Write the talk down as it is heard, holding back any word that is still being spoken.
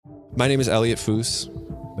My name is Elliot Foos.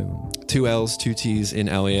 Boom. 2 L's, 2 T's in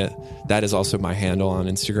Elliot. That is also my handle on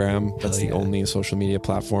Instagram. That's the only social media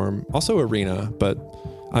platform. Also Arena, but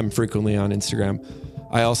I'm frequently on Instagram.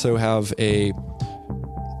 I also have a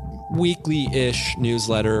weekly-ish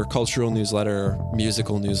newsletter, cultural newsletter,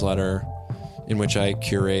 musical newsletter, in which I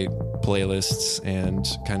curate playlists and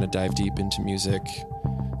kind of dive deep into music.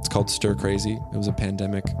 It's called Stir Crazy. It was a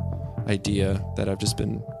pandemic idea that I've just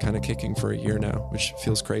been kind of kicking for a year now, which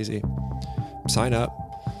feels crazy. Sign up.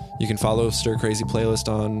 You can follow Stir Crazy playlist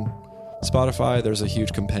on Spotify. There's a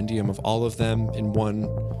huge compendium of all of them in one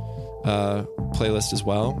playlist as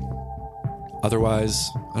well. Otherwise,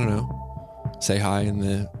 I don't know, say hi in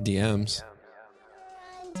the DMs.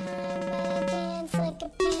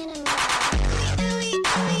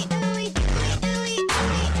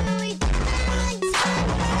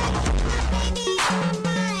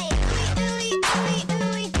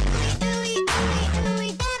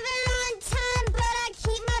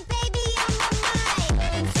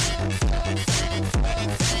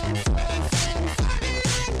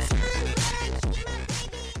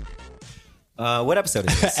 What episode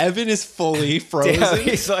is this? Evan is fully frozen. Damn,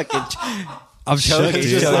 he's fucking I'm shook. It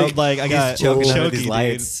just sounds like I got choking under choky, these dude.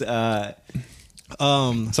 lights.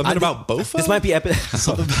 Something about Bofa? This might be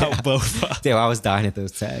Something about both. Damn, I was dying at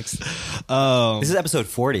those texts. This is episode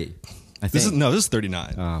 40. I think. This is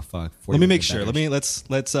 39. Oh fuck. 40 Let me would make be sure. better.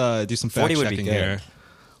 Let's do some 40 fact would be checking good. here.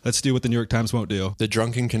 Let's do what the New York Times won't do. The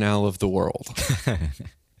drunken canal of the world.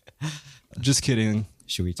 Just kidding.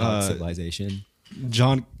 Should we talk civilization?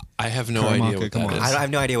 John, I have no Caramaca, idea what come that on. is. I have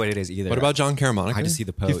no idea what it is either. What about John Caramaca? I just see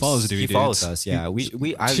the post. follows the He dudes. follows us. Yeah, I Dude,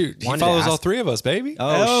 he wanted to follows ask- all three of us, baby.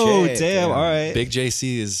 Oh, shit, damn! All right. Big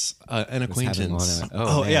JC is an Let's have him on acquaintance.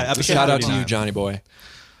 Oh, man. yeah, episode Shout out to 39. you, Johnny boy.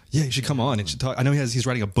 Yeah, you should come on and should talk. I know he's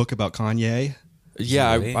writing a book about Kanye.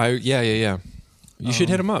 Yeah, Really? yeah. You should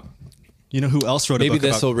hit him up. You know who else wrote a Maybe book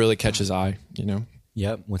this about? will really catch his eye. You know,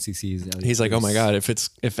 Yep. Once he sees, he's like, oh my god,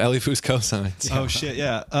 if Ellie Foos co-signs, Oh shit!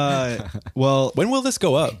 Yeah. Well, when will this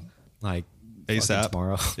go up? like ASAP. fucking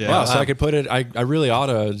tomorrow. Yeah. Wow, so I could put it. I really ought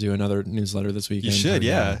to do another newsletter this weekend. You should.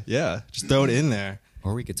 Yeah. Just throw it in there.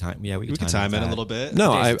 Or we could time. Yeah, we We could could time it a that. little bit.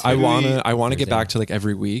 No, I Thursday. want to get Thursday. back to like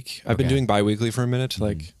every week. I've been Okay. doing bi-weekly for a minute to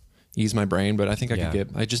like ease my brain, but I think I Yeah.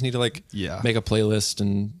 could I just need to like Yeah. make a playlist,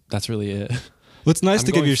 and that's really it. Well, it's nice I'm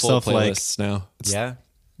to give going yourself full like playlists now. Yeah.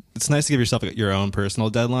 it's nice to give yourself your own personal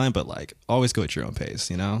deadline, but like always go at your own pace.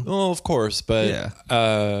 You know. Oh, of course, but Yeah.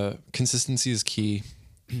 consistency is key,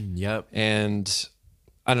 Yep. and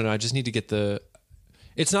I don't know. I just need to get the.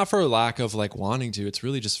 It's not for a lack of like wanting to. It's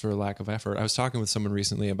really just for a lack of effort. I was talking with someone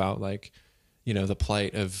recently about like, you know, the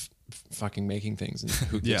plight of fucking making things and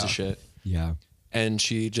who gives Yeah. a shit. Yeah. And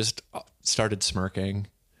she just started smirking,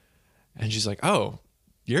 and she's like, "Oh,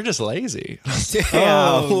 you're just lazy." Yeah.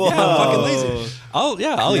 Yeah, I'm fucking Whoa. lazy. I'll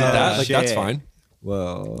eat that. Like that's shit. fine.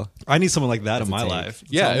 Whoa. I need someone like that in a my take. life.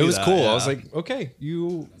 Yeah, Tell it me was that, cool. yeah. I was like, okay,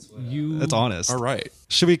 you That's honest. All right.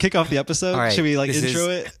 Should we kick off the episode? All right, Should we like this intro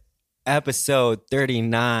is- it? Episode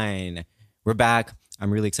 39. We're back.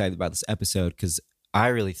 I'm really excited about this episode because I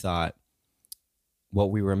really thought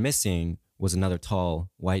what we were missing was another tall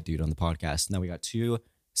white dude on the podcast. Now we got two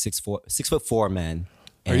 6'4" men.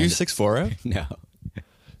 Are you and- 6'4"? No.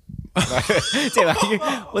 Damn,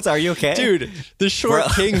 are you okay? Dude, the short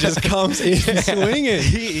Bro. king just comes in swinging.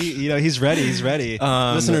 He's ready. He's ready.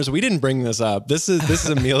 Listeners, we didn't bring this up. This is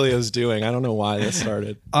Emilio's doing. I don't know why this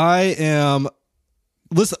started. I am.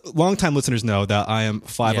 Listen, longtime listeners know that I am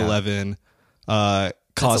 5'11",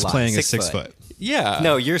 cosplaying a 6 6 foot. Yeah.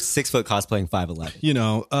 No, you're 6 foot cosplaying 5'11". You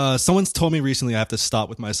know, someone's told me recently I have to stop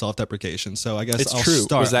with my self-deprecation. So I guess It's I'll true.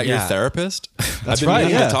 start. Was that your Yeah. therapist? I've been right,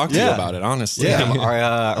 meaning yeah, to talk to you yeah. about it, honestly. Yeah.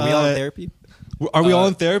 Are we all in therapy? Are we all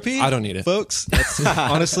in therapy? I don't need it. folks.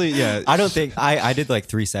 Honestly, yeah. I don't think I did like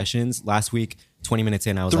 3 sessions last week. 20 minutes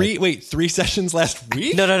in, I was like, 3 sessions last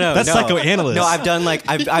week? No. That's no. psychoanalyst. No, I've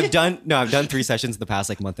done 3 sessions in the past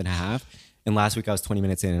like month and a half. And last week I was 20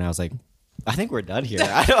 minutes in, and I was like, I think we're done here.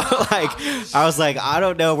 I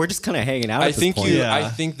don't know. We're just kind of hanging out. I at this think point. Yeah. I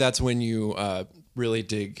think that's when you really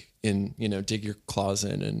dig your claws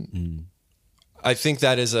in, and I think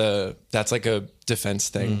that's like a defense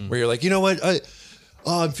thing where you're like, you know what,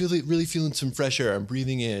 I'm really feeling some fresh air. I'm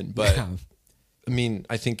breathing in, but Yeah. I mean,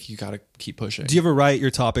 I think you got to keep pushing. Do you ever write your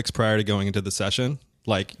topics prior to going into the session?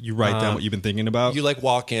 Like you write down what you've been thinking about? You like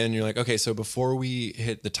walk in, you're like, okay, so before we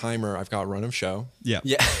hit the timer, I've got run of show. Yeah.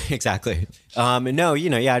 Yeah, exactly. No,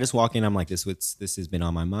 I just walk in. I'm like, this has been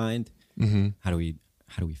on my mind. How do we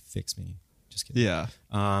fix me? Just kidding. Yeah.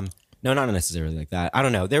 No, not necessarily like that. I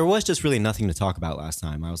don't know. There was just really nothing to talk about last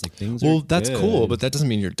time. I was like, things Well, are that's good. cool, but that doesn't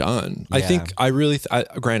mean you're done. I Yeah. think I really,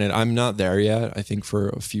 granted, I'm not there yet. I think for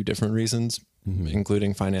a few different reasons,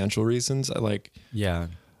 including financial reasons. I like Yeah.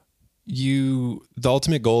 the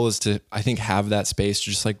ultimate goal is to, I think, have that space to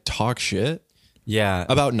just like talk shit Yeah.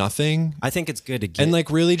 about nothing. I think it's good to get And like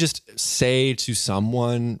really just say to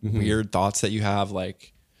someone weird thoughts that you have,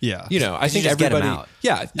 like, Yeah. you know, I think just get 'em everybody,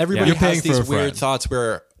 out. everybody You're paying has for these a weird friend. thoughts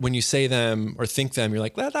where when you say them or think them, you're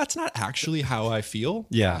like, well, that's not actually how I feel.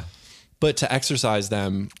 Yeah. But to exercise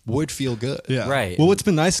them would feel good. Yeah. Right. Well, it's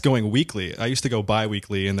been nice going weekly. I used to go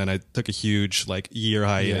bi-weekly, and then I took a huge like year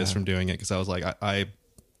hiatus Yeah. from doing it because I was like, I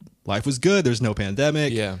life was good. There's no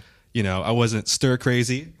pandemic. Yeah. You know, I wasn't stir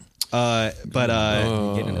crazy. But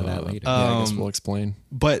We'll get into that later. Yeah, I guess we'll explain.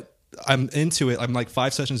 but I'm into it. I'm like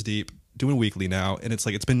 5 sessions deep, doing weekly now, and it's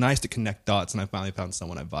like it's been nice to connect dots, and I finally found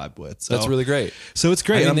someone I vibe with. So That's really great. so it's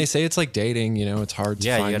great. I mean, I'm- they say it's like dating, you know, it's hard to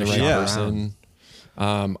Yeah, you find the gotta right shop person.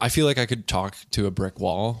 I feel like I could talk to a brick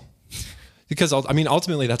wall because I mean,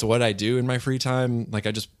 ultimately that's what I do in my free time. Like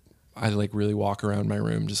I like really walk around my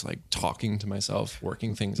room, just like talking to myself,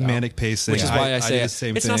 working things out. Manic pacing. Which is why I do say the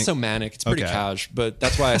same it's thing. not so manic. It's pretty Okay. cash, but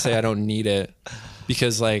that's why I say I don't need it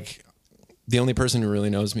because like the only person who really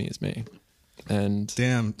knows me is me. And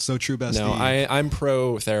Damn, so true, bestie. no, I'm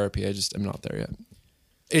pro therapy. I just am not there yet.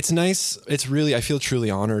 It's nice. It's really, I feel truly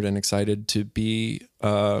honored and excited to be,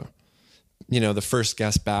 the first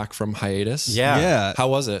guest back from hiatus. Yeah. Yeah. How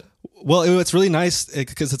was it? Well, it's really nice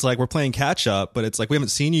because it's like we're playing catch up, but it's like we haven't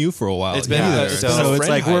seen you for a while. It's been either. a- it's so, been a it's friend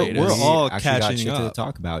like we're hiatus. all Actually got catching shit to up.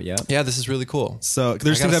 talk about. Yeah. Yeah, this is really cool. So There's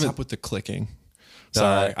there's I things I gotta haven't. stop with the clicking.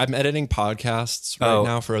 Sorry, I'm editing podcasts right Oh.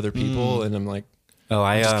 now for other people, and I'm like Oh,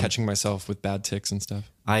 I just catching myself with bad ticks and stuff.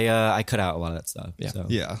 I cut out a lot of that stuff. Yeah. So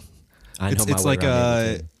Yeah, I know it's my it's way like around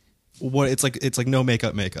everything. what it's like no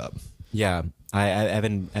makeup. Yeah.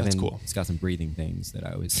 Evan cool. has got some breathing things that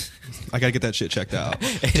I always. I gotta get that shit checked out.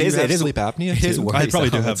 It Do is. you have It is sleep apnea It is too? I probably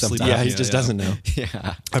do worrisome have sleep sometimes. Yeah, he apnea, just yeah. doesn't know.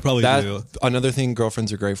 Yeah. I probably do. That another thing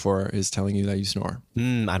girlfriends are great for is telling you that you snore.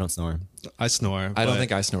 I don't snore. I snore. I don't but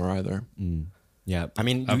think I snore either. Yeah. I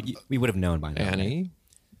mean, we would have known by now. right? Annie,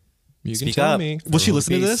 you Speak can tell up. me. Will she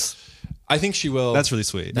listen to Peace. this? I think she will. That's really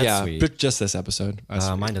sweet. That's yeah, sweet. but just this episode.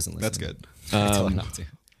 Mine doesn't listen. That's good. I tell her not to.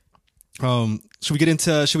 Should we get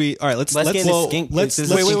into? Should we? All right. Let's Let's get into skink. let's This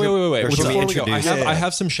is- Wait. Or should Before we we go, introduce? I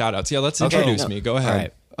have some shout outs. Yeah, let's Okay, introduce no. me. Go All ahead.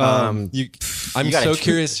 right. I'm You gotta so intro-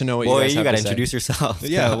 curious to know what Boy, you guys you have got to to say. introduce yourself.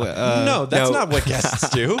 Yeah. No, that's no. not what guests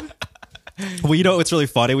do. Well, you know what's really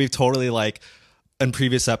funny? We've totally like in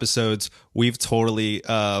previous episodes, we've totally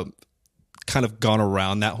kind of gone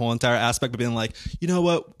around that whole entire aspect of being like, you know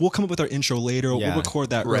what? We'll come up with our intro later. Yeah. We'll record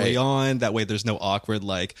that early Right. on. That way, there's no awkward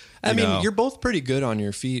like. I mean, know. you're both pretty good on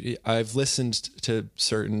your feet. I've listened to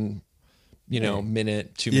certain,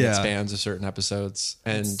 minute, 2 minute Yeah. spans of certain episodes,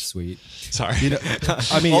 and Sweet. sorry,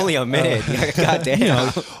 I mean, Only a minute. God damn. you know,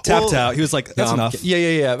 tapped Well, out. He was like, "That's I'm enough."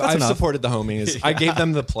 yeah. I've enough. supported the homies. I gave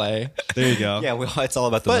them the play, There you go. Yeah, it's all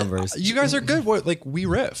about the but numbers. you guys are good. Like we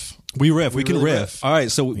riff. We riff. We can really riff. riff. All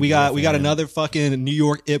right. So we got riff, man. another fucking New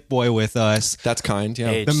York it boy with us. That's kind. Yeah.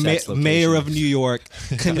 Age, The sex, location. mayor of New York,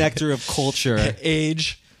 connector of culture,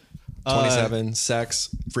 Age, 27, sex,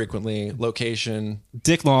 frequently, location,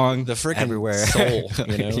 Dick Long, the freaking Everywhere. soul,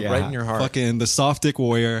 Yeah. right in your heart. fucking the soft dick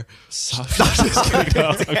warrior. Soft-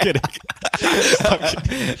 I'm kidding.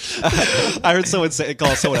 I heard someone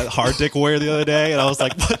call someone a hard dick warrior the other day, and I was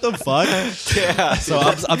like, "What the fuck?" Yeah. So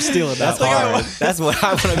I'm stealing that. That's hard. That's what I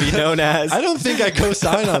want to be known as. I don't think I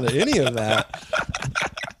co-sign on any of that.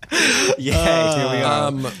 Yeah, here we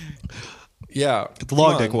are. Yeah, The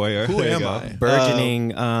long come dick on. warrior. Who There you am go. I?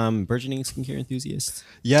 burgeoning skincare enthusiast.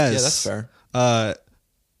 Yes. Yeah, that's fair.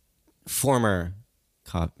 Former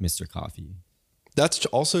Mr. Coffee. That's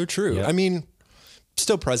also true. Yeah. I mean,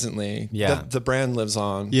 still presently, Yeah. the brand lives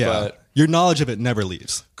on. Yeah. But Your knowledge of it never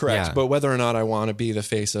leaves. correct. Yeah. But whether or not I want to be the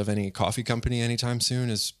face of any coffee company anytime soon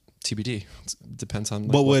is TBD. It depends on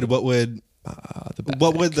like, What would the bag.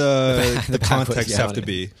 what would the The bag context was- have to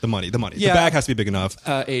be? The money. Yeah. The bag has to be big enough.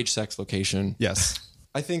 Age, sex, location. Yes.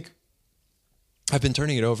 I think I've been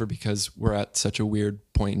turning it over because we're at such a weird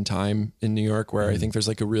point in time in New York where I think there's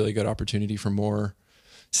like a really good opportunity for more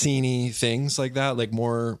sceney things like that, like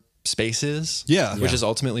more spaces. Yeah. Which Yeah. is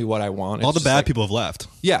ultimately what I want. All It's the just bad like- people have left.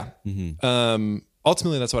 Yeah.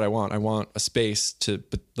 Ultimately, that's what I want. I want a space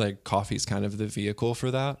but like coffee's kind of the vehicle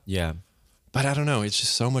for that. Yeah. But I don't know. It's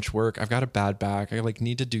just so much work. I've got a bad back. I like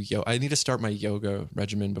need to do I need to start my yoga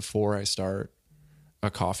regimen before I start a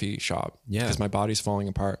coffee shop. Yeah. Because my body's falling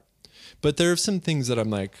apart. But there are some things that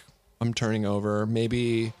I'm turning over.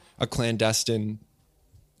 Maybe a clandestine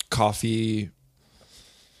coffee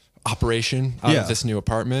operation out Yeah. of this new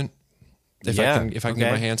apartment. If I Yeah, can get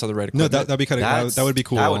okay. my hands on the right No, equipment, that'd be kind of that would be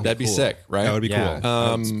cool. that would that'd be cool. sick, right? That would be Yeah, cool.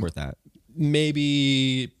 I would support that.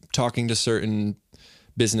 Maybe talking to certain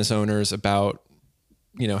business owners about,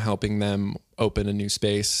 helping them open a new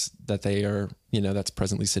space that they are, that's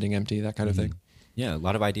presently sitting empty, that kind of thing. Yeah, a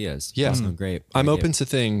lot of ideas. Yeah. Awesome, great. I'm idea. open to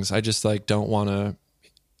things. I just like don't want to.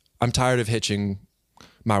 I'm tired of hitching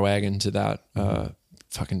my wagon to that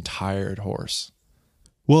fucking tired horse.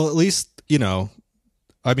 Well, at least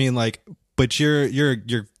I mean, like, but you're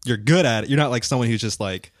good at it. You're not like someone who's just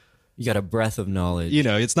like, You got a breadth of knowledge.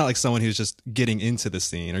 it's not like someone who's just getting into the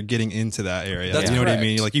scene or getting into that area. That's you know what I correct.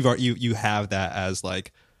 mean? Like you have that as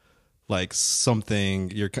like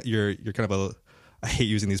something. You're kind of a. I hate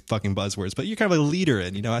using these fucking buzzwords, but you're kind of a leader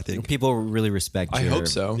in. I think. People really respect I your, hope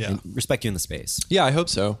so. Yeah. respect you in the space. Yeah, I hope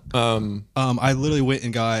so. I literally went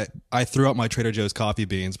and I threw out my Trader Joe's coffee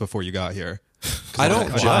beans before you got here. I don't I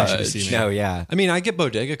want you to judge. see me. No, yeah. I mean, I get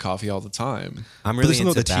bodega coffee all the time, I'm really there's some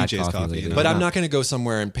into of the bad TJ's coffee, lately. but I'm not going to go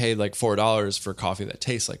somewhere and pay like $4 for coffee that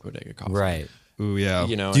tastes like bodega coffee. Right. Ooh, yeah.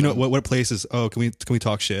 You know, Do you know and- what places? Oh, can we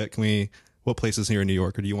talk shit? What places here in New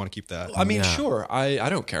York, or do you want to keep that? I mean, Yeah. sure. I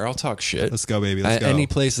don't care. I'll talk shit. Let's go, baby. Let's go. Any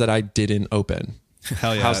place that I didn't open.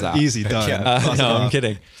 Hell yeah. How's that? Easy done. Yeah. Cross it No, I'm off.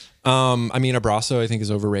 kidding. I mean, Abrazo I think is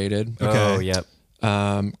overrated. Oh, Okay. yep.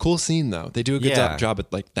 Cool scene though. They do a good Yeah. job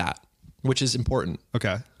at like that, which is important.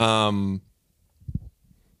 Okay.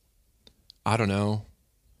 I don't know.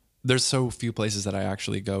 There's so few places that I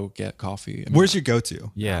actually go get coffee. I mean, Where's your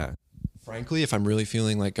go-to? Yeah. frankly, if I'm really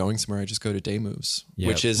feeling like going somewhere, I just go to Day Moves, Yeah,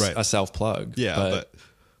 which is right. a self plug. Yeah, but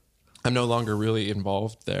I'm no longer really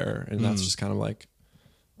involved there, and that's just kind of like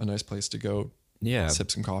a nice place to go Yeah.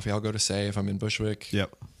 sip some coffee. I'll go to Say if I'm in Bushwick.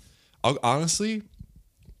 yep. I'll honestly,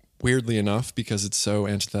 weirdly enough, because it's so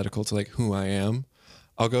antithetical to like who I am,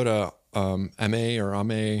 I'll go to MA or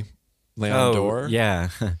Ame Leon Oh, Door yeah.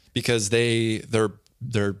 because their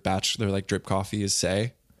like drip coffee is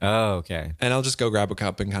Say, Oh, okay. and I'll just go grab a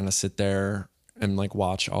cup and kind of sit there and like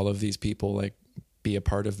watch all of these people like be a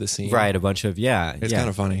part of the scene. Right. A bunch of, yeah. It's yeah. kind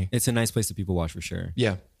of funny. It's a nice place that people watch for sure.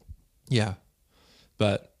 Yeah. Yeah.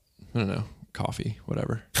 But I don't know, coffee,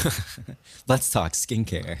 whatever. Let's talk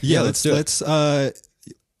skincare. Yeah, let's do it.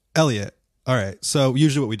 Elliot. All right. So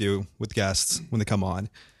usually what we do with guests when they come on,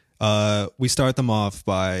 we start them off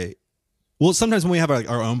by, well, sometimes when we have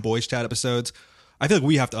our own boys chat episodes, I feel like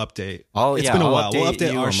we have to update. It's been a I'll while. We'll update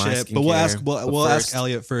update you our on my shit, but we'll ask skincare. But we'll ask first-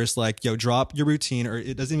 Elliot first, like, yo, drop your routine, or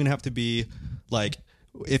it doesn't even have to be like,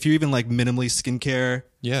 if you're even like minimally skincare,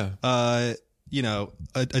 Yeah. a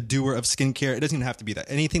doer of skincare. It doesn't even have to be that.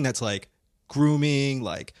 Anything that's like grooming,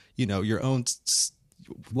 like, your own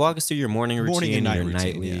Walk us through your morning routine, Morning and night your routine,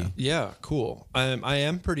 nightly. yeah. Yeah, cool. I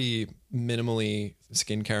am pretty minimally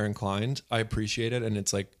skincare inclined. I appreciate it, and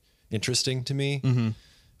it's like interesting to me.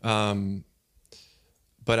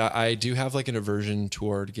 But I do have like an aversion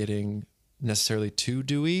toward getting necessarily too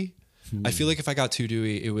dewy. I feel like if I got too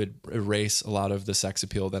dewy, it would erase a lot of the sex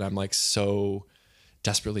appeal that I'm like so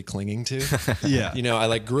desperately clinging to. Yeah. I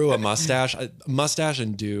like grew a mustache. Mustache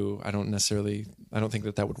and dew, I don't think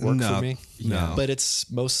that would work No, for me. no. But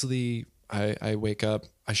it's mostly I wake up,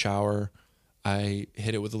 I shower, I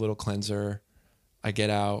hit it with a little cleanser, I get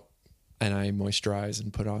out, and I moisturize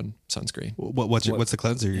and put on sunscreen. What's the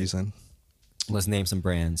cleanser you're using? Let's name some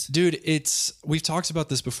brands. Dude, we've talked about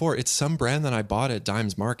this before. It's some brand that I bought at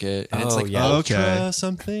Dimes Market, and it's Oh, like yeah. Ultra Okay.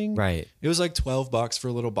 something. Right. It was like $12 for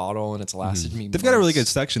a little bottle, and it's lasted me. They've got a really good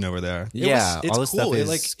months. section over there. Yeah, it's all this cool. stuff It, is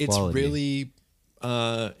like it's quality. really,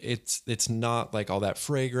 it's not like all that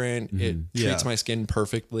fragrant. It Yeah. treats my skin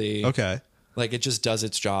perfectly. Okay. Like it just does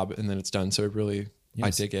its job, and then it's done. So it really, I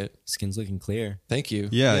Yes. dig it. Skin's looking clear. Thank you.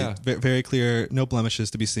 Yeah, very clear. No blemishes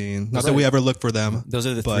to be seen. Not that Right. we ever look for them. Those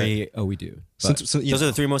are the but- three. Oh, we do. But Since- you those know. are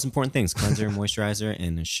the three most important things: cleanser, moisturizer,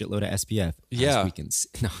 and a shitload of SPF. as Yeah. we can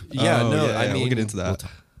no. Yeah, Oh, no, yeah, I yeah, mean, we'll get into that.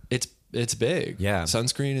 it's big. Yeah.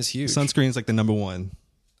 Sunscreen is huge. Sunscreen's like the number one,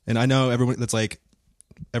 and I know everyone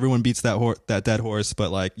beats that dead horse,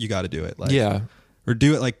 but like you got to do it. Like, Yeah. or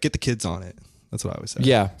do it like get the kids on it. That's what I always say.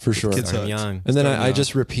 Yeah, for sure. Kids Starting hooked. young. And then Starting I young.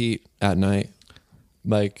 just repeat at night.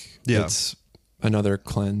 Like Yeah. it's another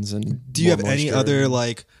cleanse. And Do you more have any moisture. other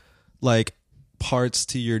like parts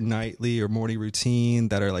to your nightly or morning routine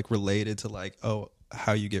that are like related to like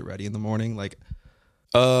how you get ready in the morning? Like,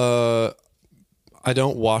 I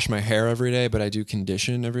don't wash my hair every day, but I do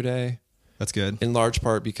condition every day. that's good. In large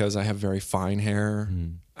part because I have very fine hair,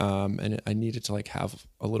 and I need it to like have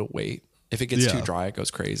a little weight. If it gets Yeah. too dry, it goes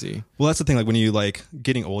crazy. Well, that's the thing. Like when you like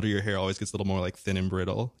getting older, your hair always gets a little more like thin and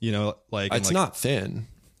brittle. Like and, It's like, not thin.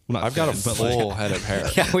 Well, not I've got a thin, but, like- full head of hair.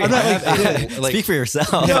 Yeah, we I'm not like- speak for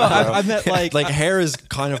yourself. No, I meant like Like hair is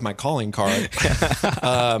kind of my calling card.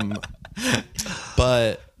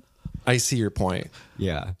 But I see your point.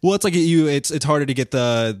 Yeah. well, it's like it's harder to get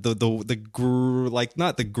like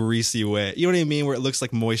not the greasy way. You know what I mean? Where it looks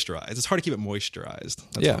like moisturized. It's hard to keep it moisturized.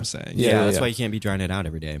 That's Yeah. what I'm saying. Yeah, that's why you can't be drying it out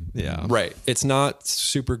every day. Yeah. Right. It's not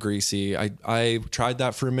super greasy. I tried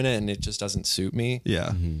that for a minute and it just doesn't suit me.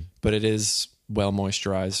 Yeah. But it is well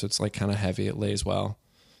moisturized, so it's like kind of heavy. It lays well.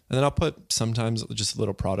 And then I'll put sometimes just a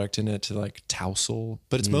little product in it to like tousle,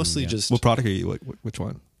 but it's mostly just What product are you? Which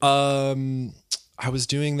one? I was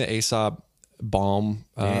doing the Aesop balm,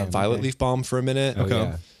 violet leaf balm for a minute. Oh,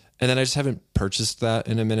 yeah. And then I just haven't purchased that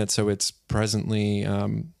in a minute. So it's presently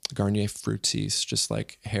Garnier Fructis, just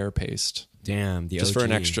like hair paste. Damn. The Just OG. for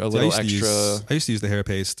a I little used to extra. I used to use the hair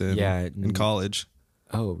paste in college.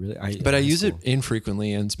 Oh, really? But I that's use cool. it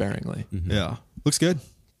infrequently and sparingly. Yeah. Looks good.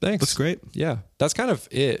 Thanks. Looks great. Yeah. That's kind of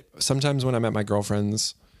it. Sometimes when I'm at my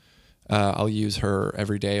girlfriend's, I'll use her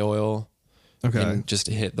everyday oil. Okay. And just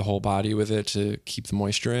hit the whole body with it to keep the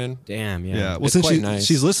moisture in. Damn. Yeah. Yeah. Well, It's since quite nice.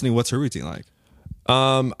 she's listening, what's her routine like?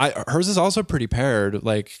 Hers is also pretty paired.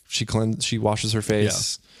 Like she washes her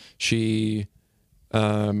face. Yeah. She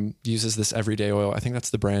uses this everyday oil. I think that's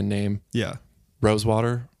the brand name. Yeah. Rose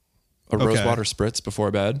water. Okay. Rose water spritz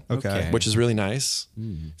before bed. Okay. Which is really nice.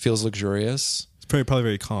 Feels luxurious. It's probably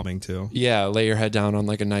very calming too. Yeah, lay your head down on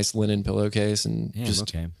like a nice linen pillowcase and Damn, just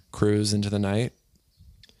okay. cruise into the night.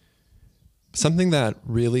 Something that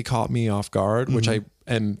really caught me off guard, which I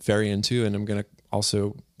am very into and I'm going to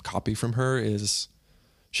also copy from her, is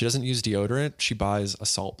she doesn't use deodorant. She buys a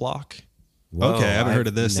salt block. Whoa, Okay, I haven't heard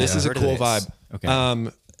of this. never This is a heard of cool this. vibe.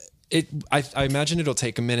 Okay. I imagine it'll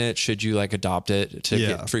take a minute should you like adopt it to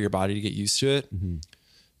Yeah. get, for your body to get used to it.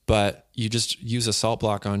 But you just use a salt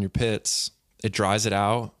block on your pits. It dries it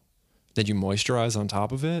out. Then you moisturize on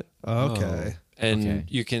top of it. Okay. And Okay.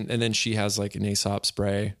 you can, and then she has like an Aesop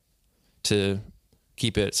spray to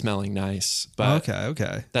keep it smelling nice. But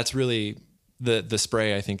Okay. that's really the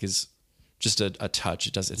spray, I think, is just a touch.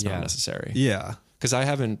 It's Yeah. not necessary. Yeah. Because I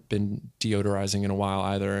haven't been deodorizing in a while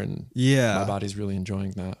either. And Yeah. my body's really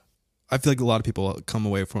enjoying that. I feel like a lot of people come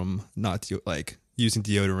away from not like using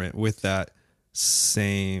deodorant with that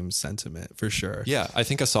same sentiment for sure. Yeah, I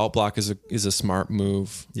think a salt block is a smart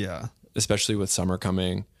move, Yeah. especially with summer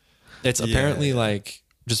coming. It's apparently like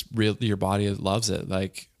just real. Your body loves it.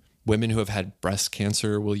 Like women who have had breast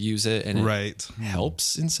cancer will use it, and it Right.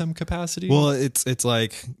 helps in some capacity. Well, it's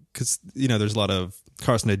like because there's a lot of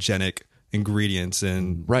carcinogenic ingredients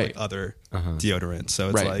in Right. like, other deodorants, so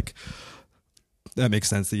it's Right. like that makes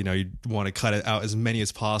sense that you want to cut it out as many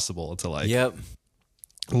as possible to like Yep.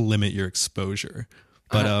 limit your exposure.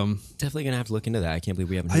 But Definitely gonna have to look into that. I can't believe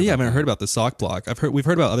we haven't. I haven't heard about the sock block. We've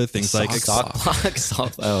heard about other things like sock block.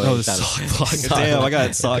 Sock. Oh, the sock block. Damn, I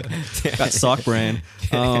got sock brain.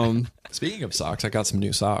 Speaking of socks, I got some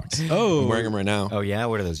new socks. Oh. I'm wearing them right now. Oh yeah,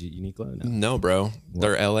 what are those? Uniqlo? No. No, bro,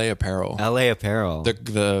 they're LA Apparel. LA Apparel.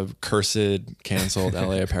 The cursed canceled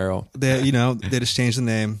LA Apparel. They just changed the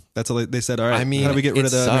name. That's all they said. All right, I mean, how do we get rid it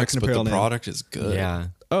of the sucks, American but Apparel the name? product is good. yeah,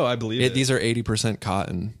 Oh, I believe it. These are 80%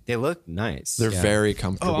 cotton. they look nice. They're Yeah. very Oh,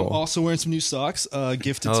 comfortable. I'm also wearing some new socks,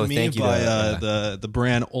 gifted Oh, to me thank you, by yeah. the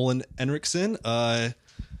brand Olin Henriksen. I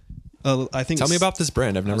think Tell me about this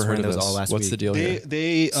brand. I've never was heard of wearing those this. all last What's week. the deal here?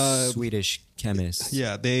 they Swedish chemist.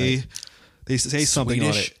 yeah they say something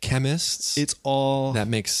on Swedish it. chemists It's all that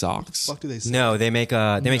make socks. fuck do they say? No, they make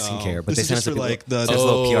skincare, but This they is send just us for, like, the- just a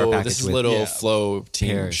little PR package this is with little yeah. flow team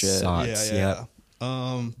pair of shit. socks. Yeah.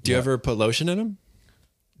 Yep. Do you ever put lotion in them?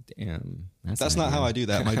 Damn, That's not how I do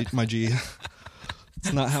that. My G.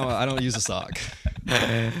 It's not how I don't use a sock.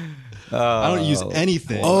 I don't use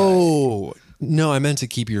anything. Oh no, I meant to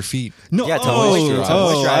keep your feet. no! Yeah, to oh, moisturize.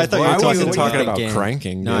 oh, I thought you I were wasn't talking talking about. about thinking?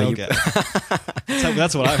 cranking. No, dude. you- Okay,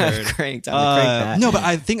 that's what I heard. Cranked. Time to crank that. No, but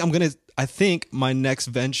I think I think my next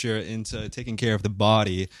venture into taking care of the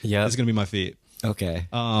body Yep. is gonna be my feet. Okay.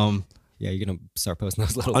 Yeah, you're gonna start posting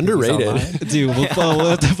those little Underrated. things online? Dude, we'll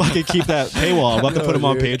have to fucking keep that paywall. We'll have to put them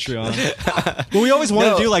on Patreon. But we always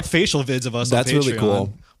want to do like facial vids of us. That's on Patreon. really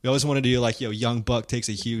cool. We always want to do like Young Buck gets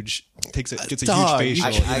a huge facial. I you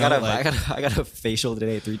got know, a like- I got a facial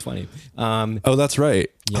today at 3:20. Oh, that's right.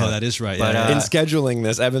 Oh, that is right. But, yeah. In scheduling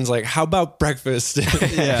this, Evan's like, "How about breakfast?"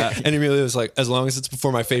 Yeah. and Amelia was like, "As long as it's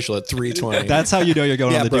before my facial at 3:20." That's how you know you're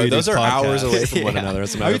going yeah, on the bro. Dirty Those Deeds are podcast. hours away from one Yeah. another.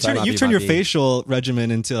 As a Oh, matter you of fact. turn, you be turn your my facial regimen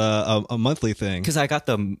into a monthly thing. Because I got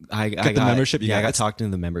the I got the membership? You Yeah, I got- got talked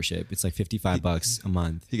into the membership. It's like $55 a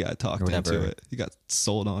month. You got talked Or whatever. into it. You got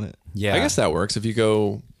sold on it. Yeah, I guess that works if you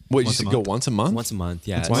go. What you should go once a month? once a month.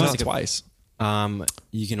 Yeah, Why It's not like a- twice?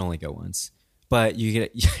 You can only go once, but you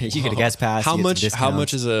get you get a guest pass. How you get some much? How discounts.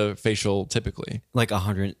 much is a facial typically? Like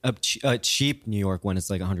 100. A cheap New York one is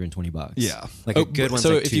like $120. Yeah. like a good one.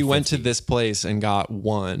 So like if you went to $250. this place and got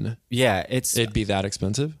one, yeah, it'd be that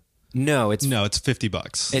expensive? no, it's No, it's $50.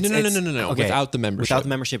 No. okay, Without the membership. Without the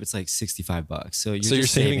membership, it's like $65. So you're So you're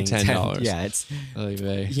just saving saving $10. Yeah, it's Oy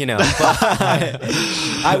vey. you know. But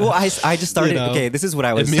I just started. You know, okay, this is what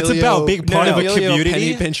I was. It's about being part of a community.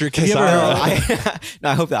 Penny pincher Have you ever- Casara.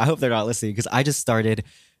 I hope they're not listening because I just started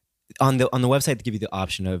on the website to give you the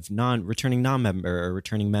option of returning non-member or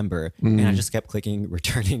returning member, and I just kept clicking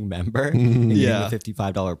returning member and Yeah. getting the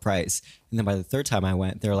 $55 price. And then by the third time I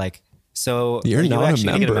went, they're like, "So You're are you not a actually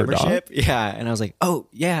gonna get a member, dog." membership?" Yeah, and I was like, "Oh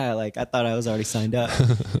yeah," like I thought I was already signed up.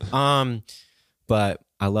 But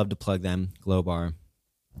I love to plug them. Glow Bar.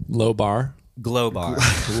 Low bar. Glow Bar.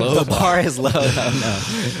 Glow the bar is low.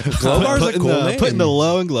 Oh, no. Glow bar's a Putting cool the, name. putting the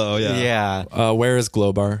low and glow. Yeah. Yeah. Where is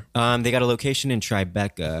Glow Bar? They got a location in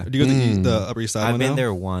Tribeca. Do you go to the Upper East Side I've one been now?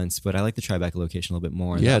 there once, but I like the Tribeca location a little bit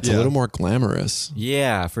more. Yeah, it's a Yeah. little more glamorous.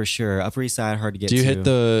 Yeah, for sure. Upper East Side, hard to get Do you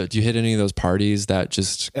to. hit any of those parties that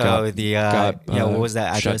just got, what was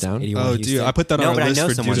that shut address? down? 81 Oh, Houston? dude, I put that on no, our but list I know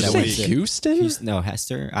for someone dudes that of the went week. to Houston? No,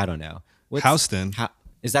 Hester. I don't know. What's- Houston.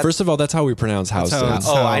 Is that First of all, that's how we pronounce That's how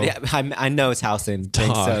Houston. it's- I know it's Houston.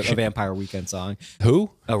 Thanks Dog. to a Vampire Weekend song,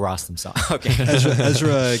 Who? a Rostam song. Okay,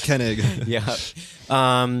 Ezra Koenig. yeah.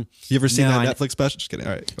 You ever seen No, that I- Netflix special? Just kidding.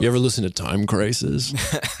 All right. You ever listen to Time Crisis?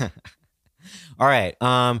 All right.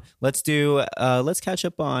 Let's catch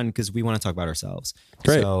up on because we want to talk about ourselves.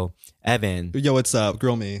 Great. So, Evan, Yo, what's up?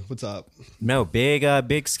 Grill me. What's up? no big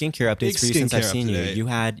skincare updates Big for you since I've skincare seen you. update. You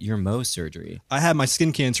had your Mohs surgery. I had my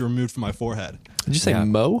skin cancer removed from my forehead. Did you say Yeah.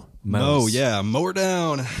 Mo? Oh Mohs. yeah, mower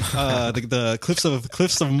down. The cliffs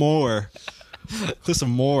of Moher. Cliffs of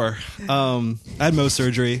Moher. I had Mohs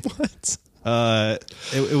surgery. What?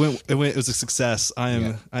 It was a success.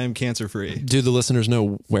 I am cancer free. Do the listeners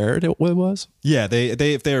know where it was? Yeah, they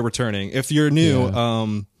if they are returning. If you're new,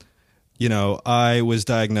 I was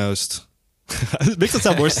diagnosed. It makes it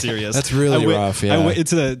sound more serious. That's really rough, yeah. I went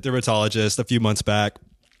into the dermatologist a few months back,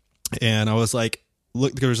 and I was like,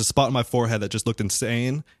 look, there was a spot in my forehead that just looked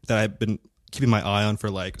insane that I've been keeping my eye on for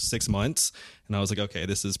like 6 months, and I was like, okay,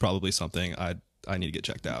 this is probably something I need to get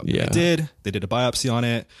checked out. Yeah. I did. They did a biopsy on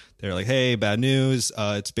it. They were like, hey, bad news.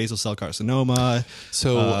 It's basal cell carcinoma.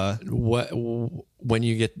 So when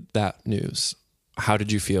you get that news, how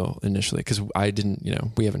did you feel initially? Because I didn't,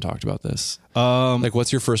 we haven't talked about this. Like,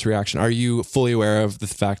 what's your first reaction? Are you fully aware of the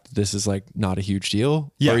fact that this is like not a huge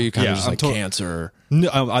deal? Yeah, Or are you kind yeah, of just I'm like cancer? No,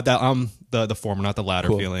 I'm the former, not the latter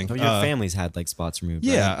Cool. feeling. Oh, your family's had like spots removed.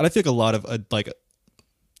 Yeah, right? and I think a lot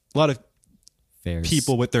of Fairs.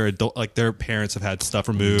 people with their adult, like their parents have had stuff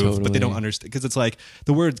removed, but Totally. they don't understand because it's like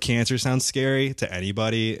the word cancer sounds scary to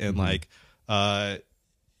anybody, and like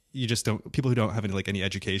you just don't. People who don't have any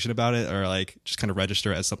education about it are like just kind of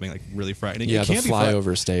register it as something like really frightening. Yeah, it the can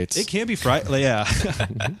flyover states. It can be frightening. Yeah,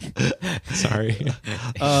 Sorry.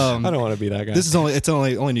 I don't want to be that guy. this is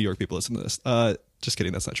only New York people listen to this. Just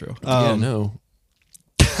kidding. That's not true. Yeah, no.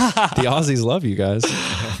 The Aussies love you guys.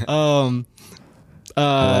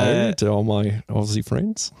 Hello to all my Aussie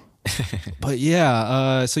friends. But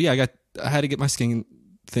yeah, so yeah, I had to get my skin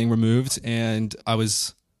thing removed, and I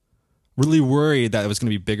was really worried that it was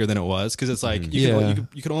going to be bigger than it was because it's like you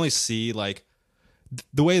can only see like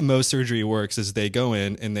the way Mohs surgery works is they go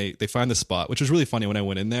in and they find the spot, which was really funny when I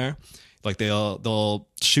went in there. Like they'll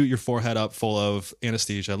shoot your forehead up full of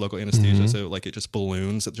anesthesia, local anesthesia, so like it just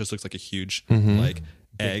balloons. It just looks like a huge like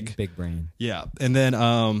egg. Big brain. Yeah, and then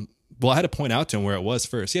well, I had to point out to him where it was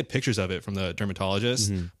first. He had pictures of it from the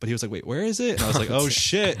dermatologist, but he was like, "Wait, where is it?" And I was like, "Oh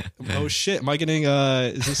shit, oh shit, am I getting?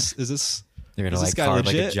 Is this?" They're gonna Is this like guy carve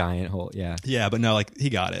like a legit? giant hole. Yeah. Yeah, but no, like he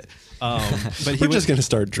got it. But he We're was just going to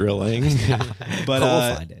start drilling. but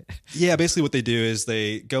we'll find it. yeah, basically what they do is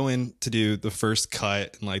they go in to do the first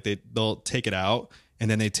cut, and like they'll take it out,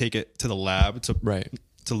 and then they take it to the lab to Right.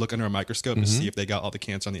 to look under a microscope to see if they got all the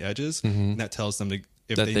cancer on the edges, and that tells them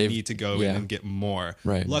if That they they've- need to go yeah. in and get more.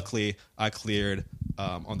 Right. Luckily, I cleared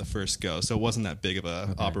on the first go, so it wasn't that big of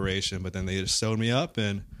a operation. But then they just sewed me up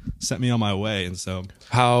and sent me on my way, and so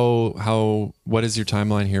What is your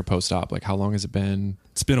timeline here post-op? Like, how long has it been?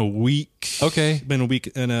 it's been a week. Okay. It's been a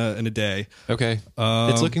week and a day. Okay.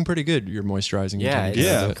 It's looking pretty good. You're moisturizing. Yeah. You're It's taking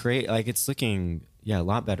care Yeah. of it. great. Like it's looking a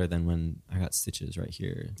lot better than when I got stitches right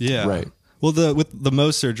here. Yeah. Right. Well, with the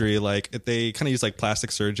Mohs surgery, like they kind of use like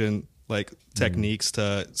plastic surgeon like techniques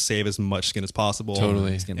to save as much skin as possible.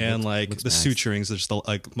 Totally. And like looks the nice. suturings are just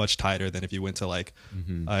like much tighter than if you went to like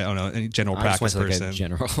I don't know, any general I just went practice to like person. a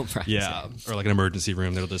general practice. Yeah, or like an emergency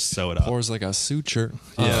room. They'll just sew it up. Pours like a suture.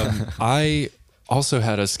 Yeah. I also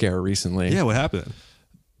had a scare recently. Yeah, what happened?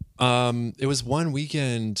 It was one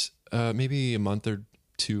weekend, maybe a month or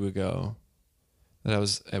two ago, that I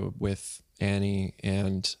was with Annie,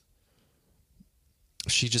 and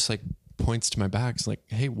she just like points to my back. It's like,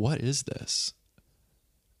 "Hey, what is this?"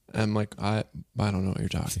 I'm like, I don't know what you're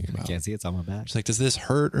talking I about. can't see it's on my back. She's like, "Does this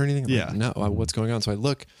hurt or anything?" I'm Yeah. like, no. What's going on? So I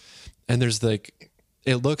look, and there's like,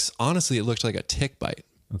 it looked like a tick bite.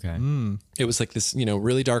 Okay. It was like this,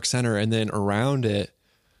 really dark center, and then around it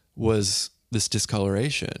was this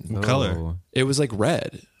discoloration. What color? Oh. It was like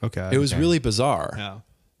red. Okay. It was really bizarre. Yeah.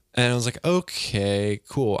 And I was like, okay,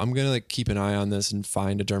 cool. I'm going to like keep an eye on this and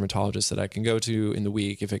find a dermatologist that I can go to in the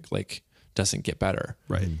week if it like doesn't get better.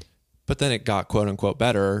 Right. But then it got quote unquote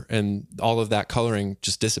better, and all of that coloring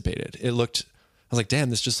just dissipated. I was like, damn,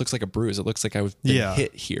 this just looks like a bruise. It looks like I've been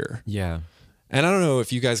hit here. Yeah. And I don't know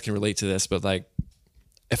if you guys can relate to this, but like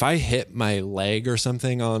if I hit my leg or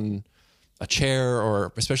something on a chair,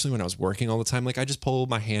 or especially when I was working all the time, like I just pull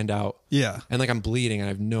my hand out Yeah. and like I'm bleeding and I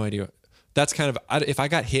have no idea. That's kind of, if I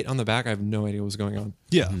got hit on the back, I have no idea what was going on.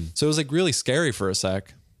 Yeah. So it was like really scary for a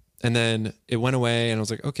sec. And then it went away and I was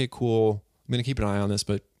like, okay, cool. I'm going to keep an eye on this,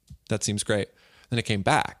 but that seems great. Then it came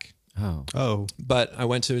back. Oh. Oh. But I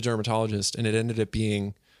went to a dermatologist and it ended up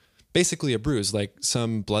being basically a bruise. Like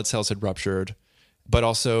some blood cells had ruptured, but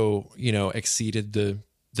also, exceeded the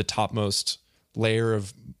topmost layer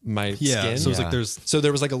of my Yeah. skin. So it's Yeah. like there's So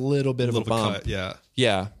there was like a little bit a of little a bit bump. cut. Yeah.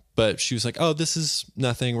 Yeah. But she was like, oh, this is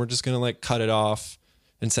nothing. We're just going to like cut it off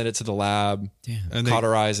and send it to the lab, Damn. And they,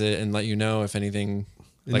 cauterize it, and let you know if anything,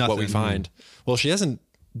 like what we Nothing. find. Well, she hasn't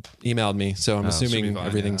emailed me, so I'm should be assuming fine,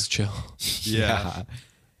 everything's chill. yeah. But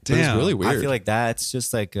it's Damn. really weird. I feel like that's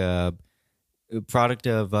just like a product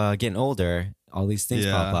of getting older. All these things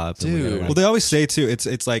Yeah. pop up. and we gotta, Dude. like- Well, they always say too.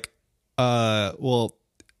 It's like, well,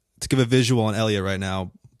 to give a visual on Elliot right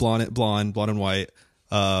now, blonde and white.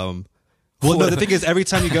 Well, no, the thing is, every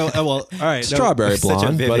time you go, oh, well, all right, no, Strawberry such a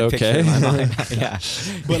blonde, vivid but picture okay. in my mind. yeah.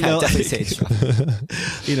 But Yeah, no, definitely say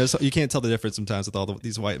strawberry. so you can't tell the difference sometimes with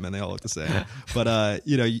these white men. They all look the same. But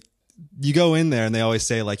you go in there and they always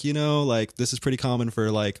say like, like this is pretty common for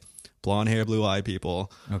like blonde hair, blue eye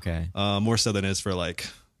people, Okay. more so than it is for like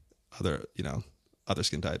other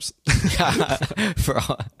skin types, For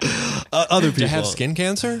all, other people. to have skin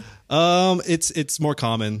cancer? It's more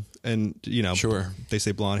common, and Sure. they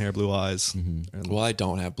say blonde hair, blue eyes. And Well, I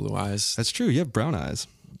don't have blue eyes. that's true. You have brown eyes,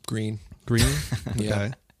 Green. green. Yeah.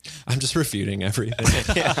 Okay. I'm just refuting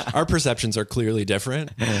everything. Our perceptions are clearly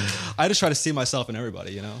different. I just try to see myself in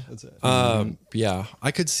everybody. That's it. Yeah,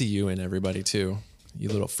 I could see you in everybody too, you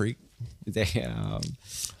little freak. damn.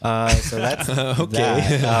 So that's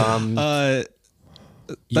Okay. that.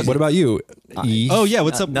 What about you? E? Oh yeah,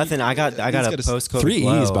 what's up? Nothing. I got a got a post COVID 3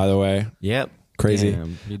 glow. E's, by the way. Yep. Crazy.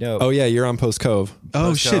 Damn, pretty dope. Oh yeah, you're on Post Cove. Oh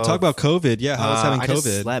Post shit! Talk COVID. about COVID. Yeah, how was having I just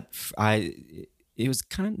COVID? slept. It was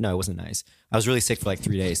kind of no, it wasn't nice. I was really sick for like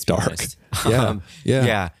 3 days. To be Dark. honest. Yeah. Yeah.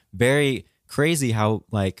 yeah. Very crazy how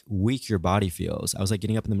like weak your body feels. I was like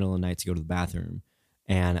getting up in the middle of the night to go to the bathroom,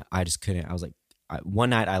 and I just couldn't. I was like, one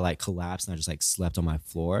night I like collapsed and I just like slept on my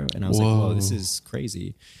floor, and I was like, whoa, this is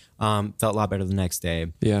crazy. Felt a lot better the next day.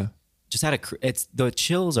 Yeah. Just had it's the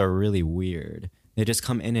chills are really weird. They just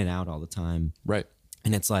come in and out all the time. Right.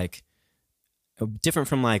 And it's like different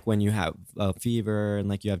from like when you have a fever and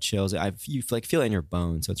like you have chills. You like feel it in your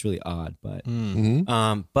bones, so it's really odd. But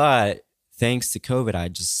but thanks to COVID, I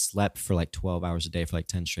just slept for like 12 hours a day for like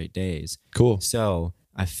 10 straight days. Cool. So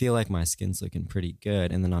I feel like my skin's looking pretty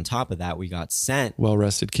good. And then on top of that, we got sent Well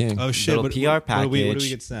rested king. Oh a shit! little PR package. What do we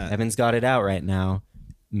get sent? Evan's got it out right now.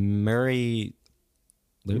 Murray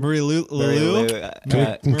Marie Lou. Murray Lou?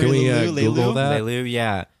 Can we Google that? Lelu,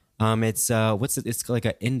 yeah. It's what's it? It's like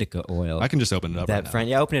an indica oil. I can just open it up. that right now. friend,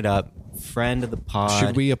 yeah, open it up. Friend of the pod,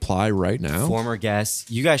 Should we apply right now? former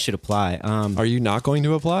guest. You guys should apply. Are you not going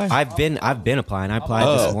to apply? I've been applying. I applied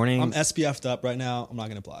this morning. I'm SPF'd up right now. I'm not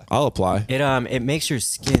gonna apply. I'll apply. It makes your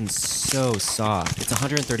skin so soft. It's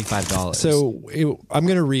 $135. So I'm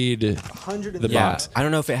going to read the yeah, box. I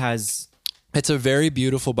don't know if it has. It's a very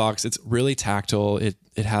beautiful box. It's really tactile. It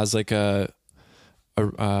has like a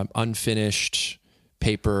unfinished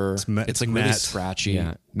paper. It's it's like really matte. scratchy,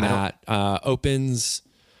 Yeah. matte. Opens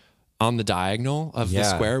on the diagonal of the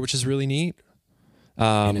Yeah. square, which is really neat.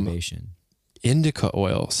 Innovation. Indica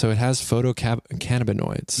oil, so it has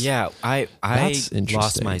phytocannabinoids. Yeah, I That's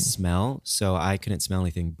lost my interesting. smell, so I couldn't smell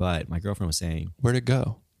anything. But my girlfriend was saying, Where'd it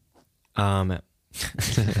go? That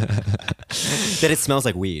it smells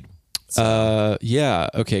like weed. Yeah.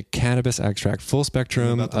 Okay. Cannabis extract, full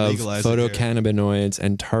spectrum We're about to of legalize it here. photocannabinoids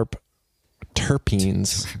and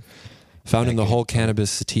terpenes found in the whole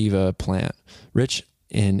cannabis sativa plant, rich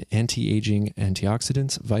in anti-aging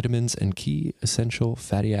antioxidants, vitamins, and key essential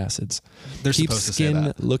fatty acids. They're Keeps supposed to say skin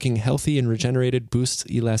that. looking healthy and regenerated, boosts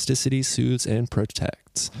elasticity, soothes, and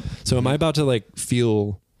protects. So am I about to like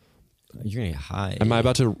feel... You're gonna get high. Am I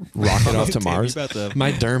about to rocket off to Damn, Mars? you about to-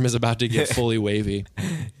 My derm is about to get fully wavy.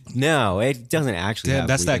 No, it doesn't actually. Damn, have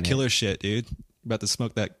that's weed that in it. killer shit, dude. About to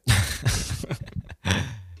smoke that.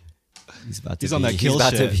 He's about to He's on be, that kill He's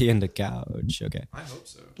about shit. to be in the couch. Okay, I hope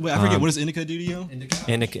so. Wait, I forget. What does indica do to you? in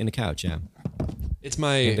the couch. Yeah. It's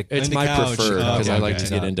my Indica- it's Indica my couch. preferred Oh, because okay, I like okay. to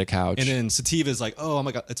get into couch. And then sativa is like, oh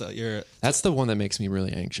my god, it's a you're. That's the one that makes me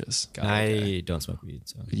really anxious. I don't smoke weed,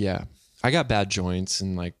 so Yeah, I got bad joints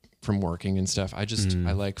and like from working and stuff. I just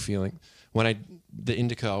I like feeling when the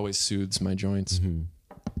indica always soothes my joints.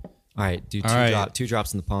 all right, do All right. two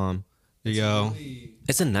drops in the palm. There you go.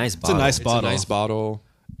 It's a nice It's bottle. a nice It's bottle. a nice bottle,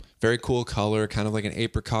 very cool color, kind of like an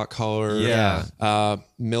apricot color. Yeah.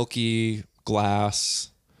 Milky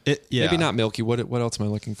glass. Yeah. Maybe not milky. What else am I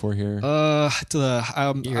looking for here? I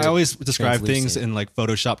always describe things translucent. in like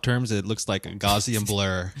Photoshop terms. It looks like a Gaussian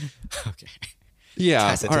blur. Okay.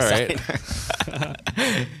 yeah, As a all right.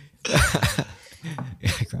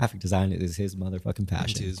 Graphic design is his motherfucking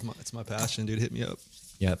passion. Dude, it's my passion, dude. Hit me up.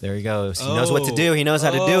 Yep, there he goes. He knows what to do. He knows how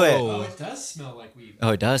to do Oh. it. It does smell like weed. Oh,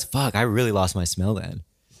 it does? Fuck, I really lost my smell then.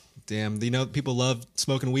 Damn, you know people love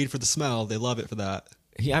smoking weed for the smell. They love it for that.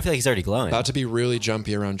 I feel like he's already glowing. About to be really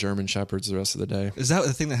jumpy around German shepherds the rest of the day. Is that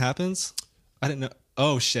the thing that happens? I didn't know.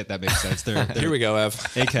 Oh shit, that makes sense. They're Here we go, Ev.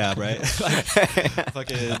 ACAB, right?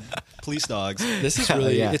 Fucking police dogs. This is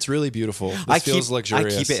really, Yeah. it's really beautiful. This feels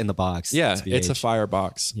luxurious. I keep it in the box. Yeah, to be it's a aged.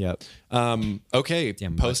 firebox. Yep. Okay,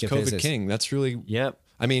 Damn, post bucket COVID faces. king. That's really. Yep.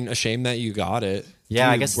 I mean, a shame that you got it. Yeah,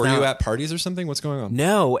 I Dude, guess Were you now- at parties or something? What's going on?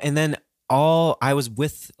 No, and then I was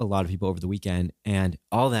with a lot of people over the weekend, and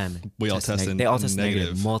all of them We all tested they all tested negative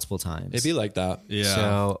negative. multiple times. It'd be like that. Yeah.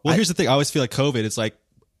 So, well, here's the thing. I always feel like COVID. It's like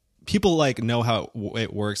people like know how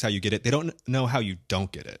it works, how you get it. They don't know how you don't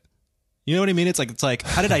get it. You know what I mean? It's like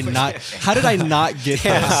how did I not get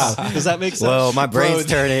this? Does that make sense? Whoa, my brain's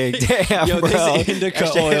Bro, turning. Damn, Yo, bro. this indica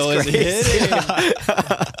That shit oil is crazy. hitting.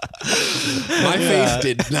 My face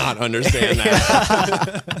did not understand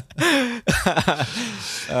that.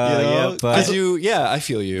 you know? yeah, but- I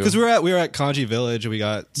feel you. Because we were at Kanji Village and we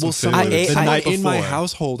got some food I ate- the I- night in my before.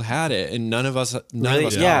 household had it, and none of us. Really?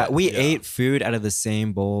 got Yeah, it. we ate food out of the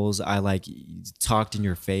same bowls. I like talked in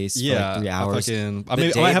your face for Yeah, like 3 I hours. fucking- I The mean,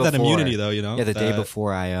 I day might have that before- immunity though, you know? Yeah, the day That-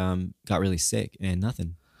 before I got really sick and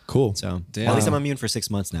nothing. Cool. So Damn. at least I'm immune for 6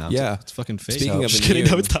 months now. Yeah. It's fucking fake. Speaking of Just kidding.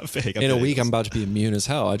 immune, No, it's not fake. In a week, I'm about to be immune as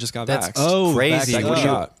hell. I just got That's vaxxed. Oh, crazy. vax, What are, second your,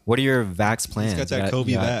 shot. what are your vax plans? He's got that You COVID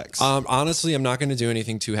you got- vax. Honestly, I'm not going to do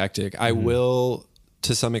anything too hectic. I will,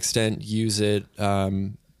 to some extent, use it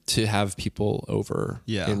to have people over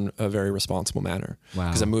in a very responsible manner. Wow.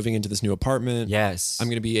 Because I'm moving into this new apartment. Yes. I'm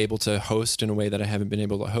going to be able to host in a way that I haven't been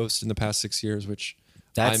able to host in the past 6 years, which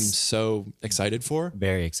I'm That's- so excited for.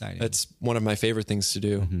 Very exciting. That's one of my favorite things to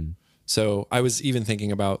do. So I was even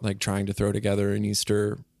thinking about like trying to throw together an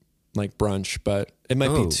Easter like brunch, but it might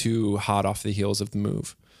Oh. be too hot off the heels of the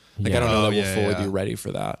move. Like Yeah. I don't know Oh, that we'll yeah, fully yeah. be ready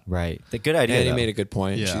for that. right. The good idea. And he though. made a good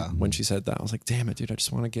point. Yeah. When she said that, I was like, "Damn it, dude! I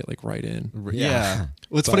just want to get like right in." Yeah.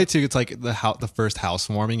 Well, it's funny too. It's like the first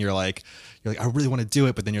housewarming. You're like, I really want to do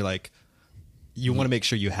it, but then you're like, you want to make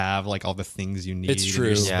sure you have like all the things you need. It's in true.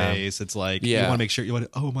 your Yeah. space. It's like you Yeah. want to make sure you want.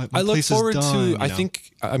 My I look place forward is done, to. you I know?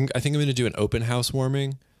 think I'm going to do an open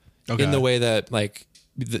housewarming Okay. in the way that like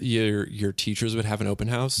your teachers would have an open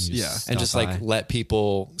house. Yeah. and just Stop like by. let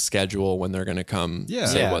people schedule when they're going to come. Yeah.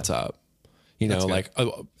 say Yeah. what's up. You know, good. like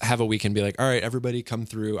have a weekend. Be like, all right, everybody, come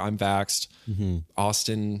through. I'm vaxxed. Mm-hmm.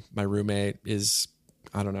 Austin, my roommate, is.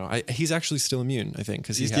 I don't know. He's actually still immune. I think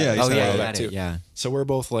because He's- had yeah, he's Oh had yeah, all you that got too. it. Yeah. So we're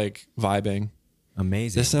both like vibing.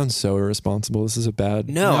 Amazing. This sounds so irresponsible. This is a bad.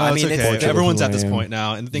 no, I mean it's okay. it's Everyone's who at this I am. point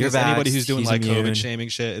now, and the thing You're is, anybody vaxxed, who's doing he's like immune. COVID shaming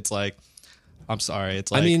shit, it's like, I'm sorry.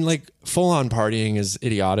 It's like, I mean, like full on partying is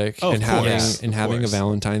idiotic, Oh, and of having course. and Of having a course.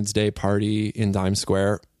 Valentine's Day party in Times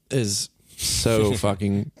Square is so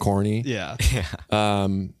fucking corny. yeah.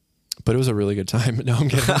 But it was a really good time. No, I'm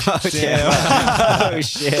kidding. oh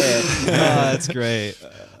shit. That's great.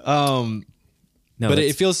 No, But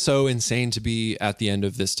that's- it feels so insane to be at the end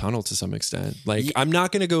of this tunnel to some extent. Like I'm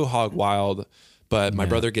not going to go hog wild, but my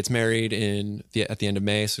brother gets married at the end of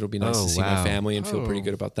May, so it'll be nice Oh, to see my wow. family and feel pretty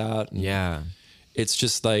good about that. And yeah. it's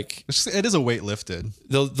just like It is a weight lifted.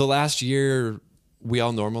 the last year we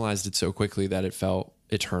all normalized it so quickly that it felt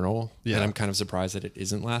eternal. Yeah. And I'm kind of surprised that it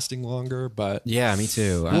isn't lasting longer. But Yeah, me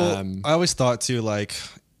too. Well, I always thought too, like,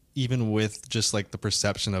 even with just like the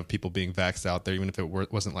perception of people being vaxxed out there, even if it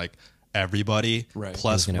wasn't like everybody, Right.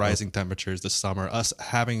 plus gonna rising temperatures this summer, us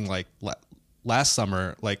having like last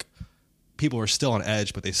summer, like people were still on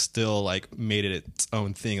edge, but they still like made it its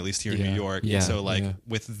own thing, at least here in Yeah. New York. Yeah. And so like Yeah.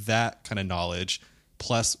 with that kind of knowledge,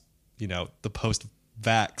 plus, you know, the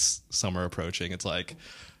post-vax summer approaching, it's like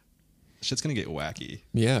shit's gonna get wacky.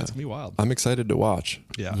 yeah, It's gonna be wild. I'm excited to watch.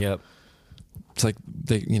 Yeah. Yep. It's like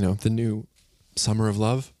the new Summer of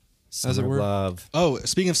Love, as it Summer were. Love. Oh,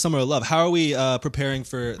 speaking of summer of love, how are we preparing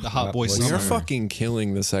for the Hot Boy Boy summer? You're Summer. fucking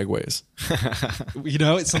killing the segues. You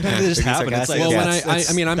know, sometimes they just Being happen. It's sarcastic. like, Well, when that's-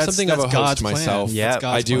 I mean, I'm that's- something of a that's host God's plan. myself. That's Yeah, God's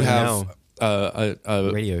I do plan. have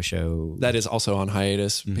a Radio show. that is also on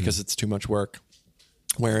hiatus because it's too much work,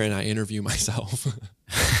 wherein I interview myself.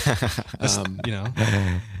 You know,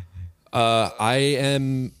 I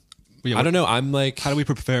am. Yeah, I don't know. I'm like. how do we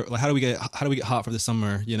prepare? Like, how do we get hot for the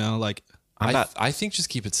summer? You know, like, I think just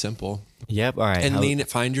keep it simple Yep. All right. and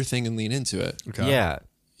find your thing and lean into it. okay. Yeah.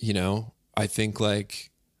 You know, I think like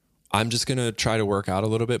I'm just gonna try to work out a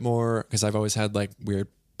little bit more because I've always had like weird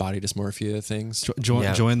body dysmorphia things. Join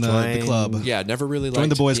Yeah. join the Join- club. Yeah, never really Join liked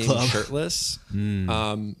the boys being club. shirtless.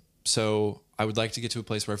 So I would like to get to a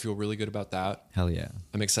place where I feel really good about that. Hell yeah.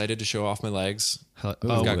 I'm excited to show off my legs. Hell- I've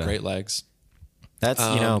oh, got yeah. great legs. That's,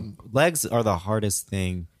 legs are the hardest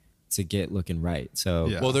thing to get looking right. So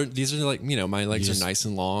Yeah. Well, these are like, my legs just- are nice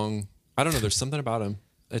and long. I don't know. There's something about them.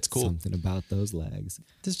 It's cool. something about those legs.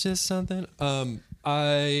 There's just something. What am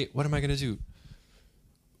I going to do?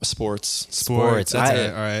 Sports. Sports. That's I,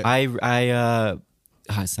 it. All right.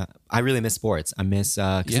 I really miss sports. I miss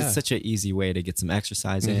because Yeah. it's such an easy way to get some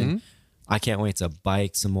exercise in. I can't wait to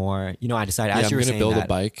bike some more. You know, I decided Yeah, as you I'm were gonna saying build a that,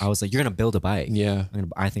 bike. I was like, "You're gonna build a bike." Yeah.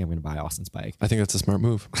 I think I'm gonna buy Austin's bike. I think that's a smart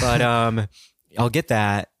move. But I'll get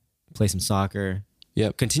that. Play some soccer.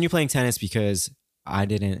 Yep. Continue playing tennis because I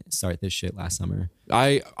didn't start this shit last summer.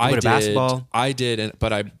 I bit of did. basketball? I did,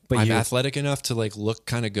 but I'm you- athletic enough to like look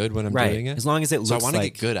kind of good when I'm Right. doing it. As long as it So I looks want to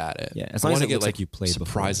like get good at it. Yeah, as I long as wanna it get looks like you played before.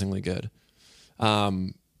 surprisingly good.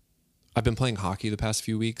 I've been playing hockey the past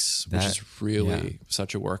few weeks, which That- is really yeah.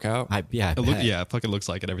 such a workout. I bet. It fucking looks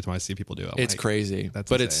like it every time I see people do it. I'm It's like, crazy, that's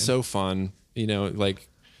but it's insane. so fun. You know, like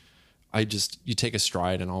you take a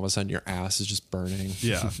stride and all of a sudden your ass is just burning.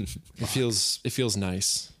 Yeah. It feels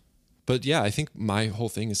nice. But yeah, I think my whole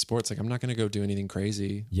thing is sports. Like I'm not going to go do anything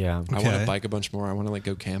crazy. Yeah. I want Okay. to bike a bunch more. I want to like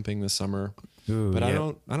go camping this summer. Ooh, But I yeah.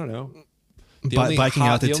 don't know. Biking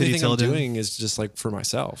out the the only titty thing I'm tilted. doing is just like for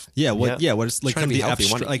myself. Yeah, what? Yeah. Yeah, what is like Trying to kind of be the healthy,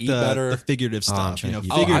 want abstract, to like eat the better. figurative stuff. trying You to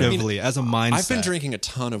know, eat better. figuratively as a mindset. I've been drinking a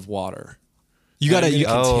ton of water. You gotta I'm you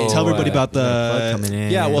gonna continue. tell everybody about plug coming the.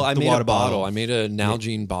 in. Yeah, well, I the made water a bottle. bottle. I made a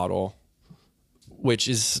Nalgene bottle, which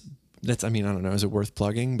is I don't know. Is it worth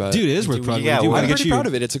plugging? But Dude, it is worth Yeah, plugging. well, We I'm gotta I'm get pretty you- proud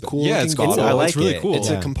of it. It's a cool Yeah, looking it's cool. bottle. I like It's really it. cool. It's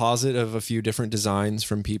Yeah. a composite of a few different designs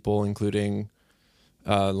from people, including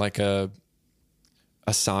like a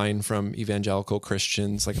sign from evangelical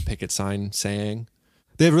Christians, like a picket sign saying.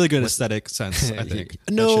 They have really good aesthetic sense. I think.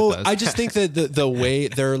 That No, shit does. I just think that the way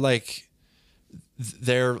they're like,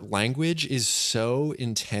 their language is so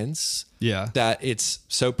intense Yeah. that it's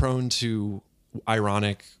so prone to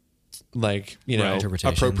ironic, like, Right.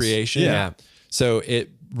 Interpretations. appropriation. Yeah. So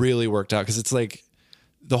it really worked out because it's like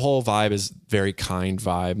the whole vibe is very kind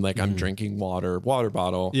vibe. Like I'm drinking water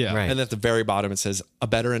bottle. Yeah. Right. And at the very bottom it says a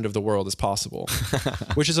better end of the world is possible,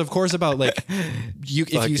 which is of course about like if you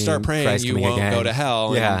Fucking start praying, Christ you coming won't again. go to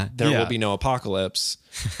hell. Yeah. And there Yeah. will be no apocalypse.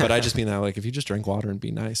 But I just mean that like if you just drink water and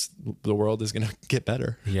be nice, the world is going to get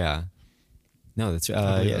better. Yeah. No, that's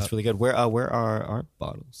believe it's that. really good. Where are our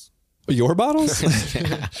bottles? Your bottles?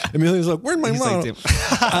 Emilio's like, where's my He's bottle?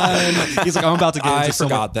 like, he's like, I'm about to get I into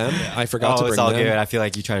forgot them. I forgot to Oh, bring it's all them. good. I feel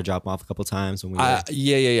like you tried to drop them off a couple times when we were.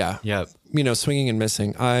 Yeah. Yep. Swinging and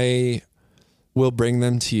missing. I will bring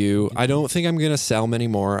them to you. I don't think I'm going to sell many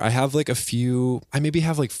more. I have like a few, I maybe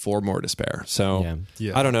have like 4 more to spare. So Yeah.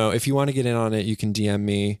 Yeah. I don't know. If you want to get in on it, you can DM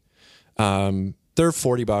me. They're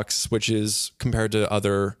 $40, which is compared to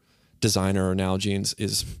other designer or Nalgene's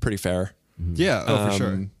is pretty fair. Yeah. Oh, for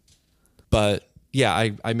sure. But yeah,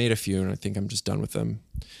 I made a few and I think I'm just done with them.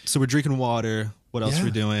 So we're drinking water. What else Yeah. are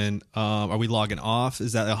we doing? Are we logging off?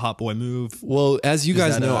 Is that a hot boy move? Well, as you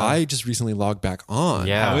guys that know, a- I just recently logged back on.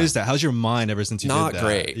 Yeah. How is that? How's your mind ever since you Not did that?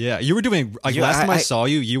 great. Yeah, you were doing like Yeah, last time I I- saw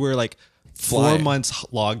you, you were like 4 Flying. months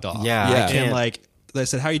logged off. Yeah, I and can't- like I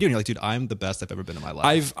said, how are you doing? You're like, dude, I'm the best I've ever been in my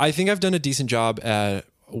life. I think I've done a decent job at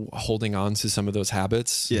holding on to some of those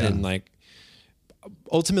habits. Yeah. And like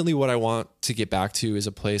ultimately what I want to get back to is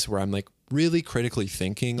a place where I'm like really critically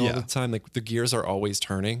thinking all Yeah. the time. Like the gears are always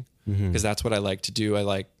turning because that's what I like to do. I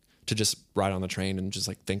like to just ride on the train and just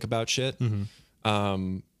like think about shit.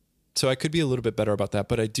 So I could be a little bit better about that,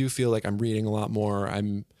 but I do feel like I'm reading a lot more.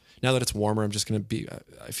 Now that it's warmer, I'm just going to be,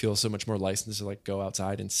 I feel so much more licensed to like go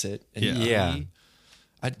outside and sit and Yeah. eat. Yeah.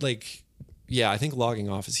 I'd like, I think logging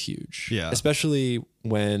off is huge. Yeah. Especially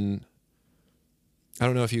when, I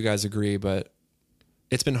don't know if you guys agree, but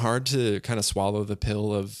it's been hard to kind of swallow the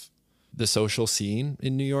pill of the social scene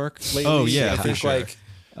in New York lately. Oh, yeah, I for think sure. like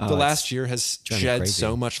the last year has driving me shed crazy.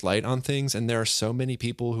 so much light on things, and there are so many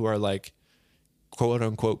people who are like quote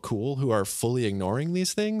unquote cool who are fully ignoring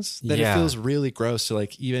these things that Yeah. it feels really gross to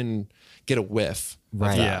like even get a whiff.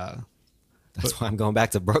 Right. Yeah. That's why I'm going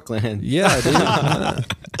back to Brooklyn. Yeah,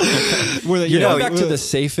 dude. Where You're know, going back to the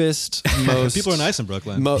safest, most people are nice in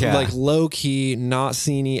Brooklyn. Yeah. like low key, not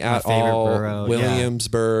sceney at favorite all. borough, yeah.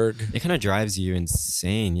 Williamsburg. It kind of drives you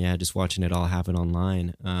insane. Yeah, just watching it all happen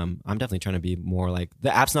online. I'm definitely trying to be more like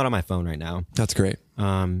the app's not on my phone right now. That's great.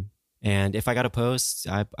 And if I got to post,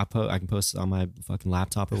 I can post on my fucking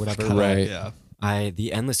laptop or whatever. Right. Yeah.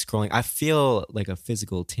 The endless scrolling. I feel like a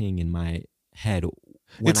physical ting in my head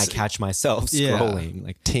when I It's- catch myself Yeah. scrolling.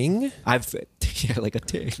 Like Ting? I've yeah, like a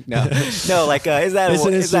ting. No, no, like is that It's a,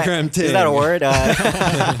 an is that- Instagram Is that a ting. word?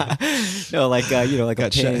 No, like like a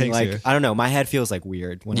Got Chet ting. Hanks Like here. I don't know. My head feels like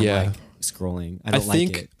weird when Yeah. I'm like scrolling. I I don't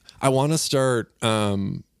think like it. I want to start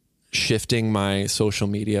shifting my social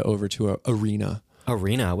media over to a Arena.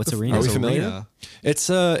 Arena. What's Arena? Are we It's familiar? Arena. It's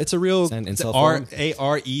a real Is that in cell R form? A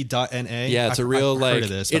R E dot N A. yeah, it's a real I've like heard of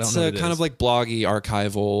this, but I it's don't know a what it kind is. of like bloggy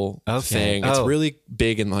archival Okay. thing. It's Oh. really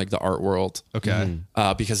big in like the art world. Okay.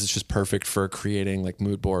 Because it's just perfect for creating like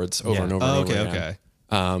mood boards over Yeah. and over. Oh, and over okay. again.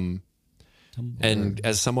 Okay. And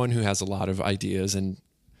as someone who has a lot of ideas and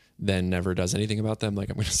then never does anything about them, like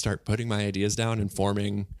I'm going to start putting my ideas down and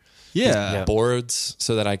forming Yeah. Yeah. boards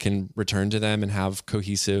so that I can return to them and have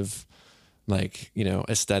cohesive, like, you know,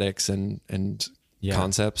 aesthetics and Yeah.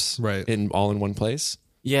 concepts Right. all in one place.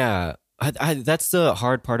 Yeah, I that's the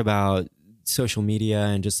hard part about social media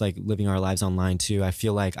and just like living our lives online too. I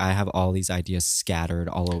feel like I have all these ideas scattered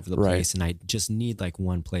all over the Right. place, and I just need like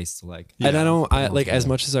one place to like. And I don't, I them all like as together.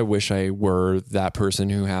 much as I wish I were that person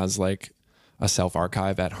who has like a self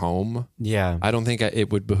archive at home. Yeah, I don't think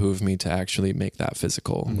it would behoove me to actually make that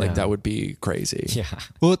physical. Like that would be crazy. yeah,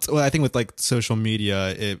 Well, I think with like social media,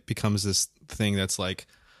 it becomes this thing that's like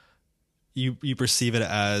you perceive it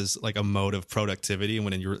as like a mode of productivity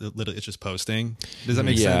when you're literally it's just posting. Does that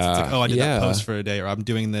make sense? It's like, Yeah. oh, I did Yeah. that post for a day, or I'm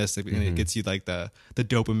doing this, and it gets you like the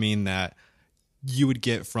dopamine that you would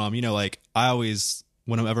get from, you know, like I always,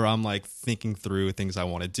 whenever I'm like thinking through things I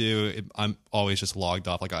want to do, I'm always just logged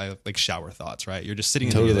off. Like I have like shower thoughts, right? You're just sitting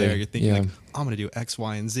Totally. there, you're thinking Yeah. like, I'm going to do X,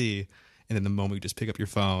 Y, and Z. And then the moment you just pick up your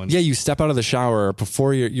phone. Yeah, you step out of the shower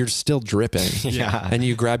before you're still dripping. Yeah. And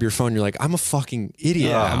you grab your phone, you're like, I'm a fucking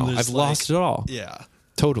idiot Yeah, I'm now. just I've lost it all. Yeah.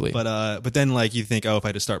 Totally. But then like you think, oh, if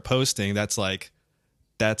I just start posting, that's like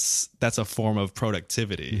that's a form of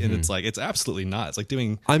productivity. And it's like it's absolutely not. It's like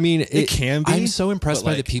doing I mean, it can be, I'm so impressed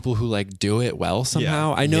but, by the like- people who like do it well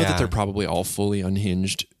somehow. I know Yeah. that they're probably all fully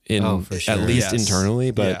unhinged in Oh, for sure. at least Yes.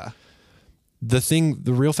 internally, but yeah.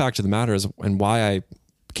 the real fact of the matter is, and why I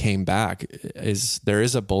came back is there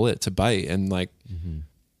is a bullet to bite, and like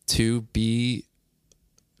to be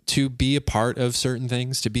a part of certain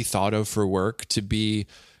things, to be thought of for work, to be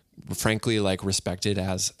frankly like respected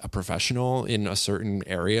as a professional in a certain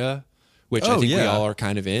area, which I Oh, think we yeah. all are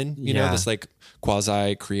kind of in, you know, Yeah. this like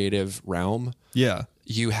quasi creative realm. Yeah.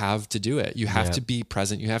 You have to do it. You have Yeah. to be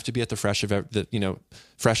present. You have to be at the fresh of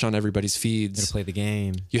fresh on everybody's gotta feeds. play the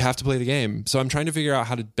game. You have to play the game. So I'm trying to figure out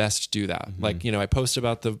how to best do that. Like, you know, I post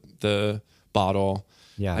about the bottle.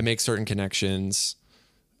 Yeah. I make certain connections.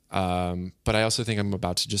 But I also think I'm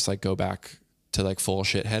about to just like go back to like full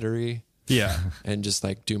shitheadery Yeah. and just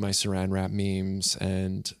like do my saran wrap memes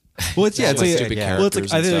and Well, it's all it's my like, stupid yeah. well, it's like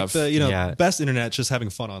characters I and think like stuff. the Yeah. best internet just having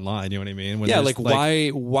fun online. You know what I mean? When yeah, there's, like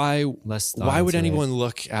why Less thought why would into it. anyone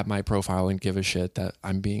look at my profile and give a shit that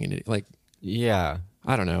I'm being an idiot? Like, Yeah,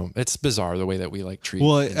 I don't know. It's bizarre the way that we like treat.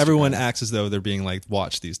 Well, Instagram. everyone acts as though they're being like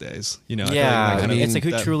watched these days. You know? I feel like yeah. that I kind mean, of- it's like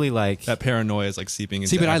who that- truly like that paranoia is like seeping into.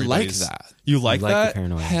 See, but I like everybody's- that. You like like the that?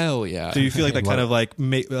 paranoia. Hell yeah. Do you feel like that What? kind of like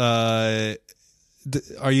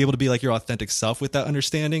are you able to be like your authentic self with that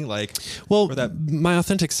understanding? Like, Well, or that my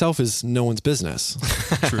authentic self is no one's business.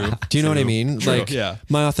 true. Do you know what I mean? True, Like, yeah.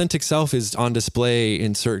 my authentic self is on display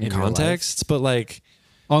in certain In real life. contexts, but like,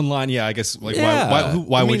 Online, yeah, I guess. Like, yeah.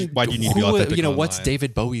 why I mean, why do you need to be who- authentic? You know, what's online?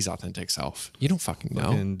 David Bowie's authentic self? You don't fucking know.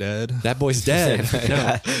 Fucking dead? That boy's dead.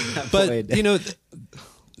 No. boy But dead. you know,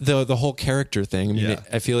 the whole character thing. I mean, Yeah.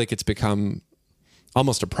 I feel like it's become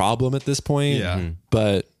almost a problem at this point. Yeah.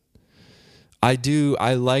 But I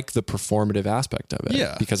like the performative aspect of it.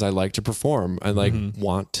 Yeah. Because I like to perform. I like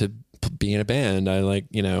want to be in a band. I like,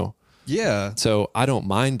 Yeah. so I don't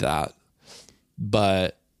mind that.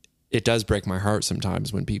 But it does break my heart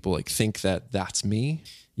sometimes when people like think that that's me.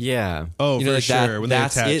 Yeah. Oh, for like sure. When they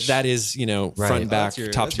that's attach, it. That is, front and back, That's your-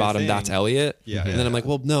 top that's to your bottom. thing. That's Elliot. Yeah, And then I'm yeah. like,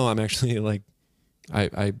 well, no, I'm actually like,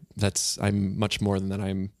 I'm much more than that.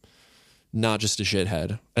 I'm not just a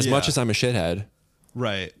shithead. As much Yeah. as I'm a shithead,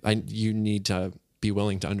 right. you need to be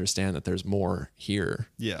willing to understand that there's more here.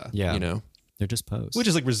 Yeah. Yeah. They're just posts. Which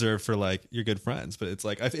is like reserved for like your good friends, but it's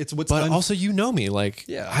like it's what's But also, me. Like,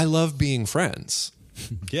 Yeah. I love being friends.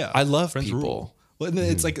 yeah, I love friends people. rule. Well, and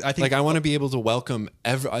then it's like I think Like, I want to be able to welcome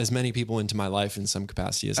as many people into my life in some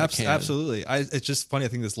capacity as I can. absolutely. It's just funny. I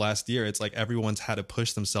think this last year, it's like everyone's had to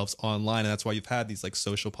push themselves online, and that's why you've had these like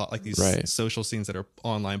social these Right. social scenes that are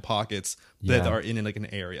online pockets that Yeah. are in like an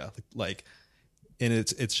area, like, and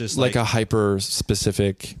it's just Like a hyper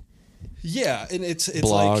specific yeah, and it's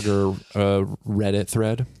blog like, or Reddit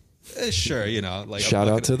thread. Sure, like Shout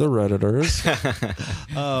out to the Redditors.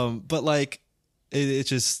 but like it's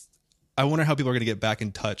just I wonder how people are going to get back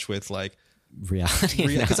in touch with like reality.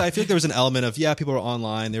 because I feel like there was an element of people were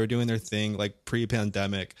online, they were doing their thing like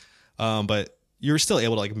pre-pandemic, but you were still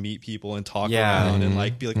able to like meet people and talk Yeah. around and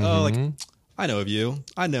like be like, oh, like I know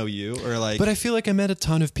you, or like, But I feel like I met a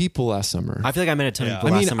ton of people last summer. I feel like I met a ton of Yeah.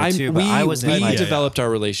 people last summer too, but I wasn't we like, developed our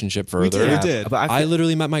relationship further. We did. But I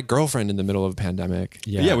literally met my girlfriend in the middle of a pandemic.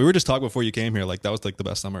 yeah, we were just talking before you came here, like that was like the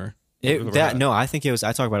best summer. we've ever had. No, I think it was.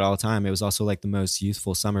 I talk about it all the time. It was also like the most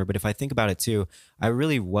youthful summer. But if I think about it too, I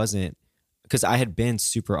really wasn't, because I had been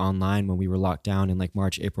super online when we were locked down in like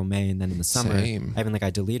March, April, May, and then in the summer, Same. I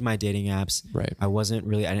deleted my dating apps. Right. I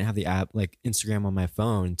didn't have the app like Instagram on my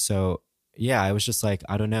phone. So yeah, I was just like,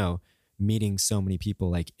 I don't know, meeting so many people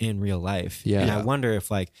like in real life. Yeah. And I wonder if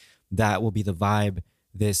like that will be the vibe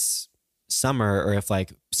this summer, or if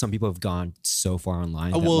like some people have gone so far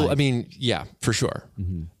online. that, Well, like, I mean, yeah, for sure.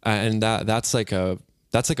 And that's like a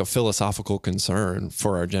philosophical concern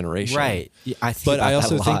for our generation. right. Yeah, I think But about I that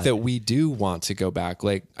also a think lot. that we do want to go back.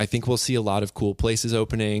 Like, I think we'll see a lot of cool places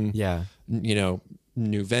opening. Yeah.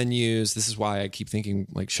 New venues. This is why I keep thinking,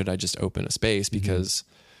 like, should I just open a space? Because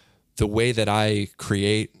the way that I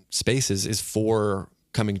create spaces is for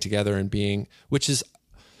coming together and being, which is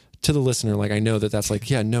to the listener, like, I know that that's like,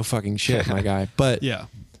 yeah, no fucking shit, my guy. But Yeah,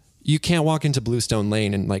 you can't walk into Bluestone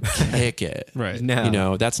Lane and like kick it. right.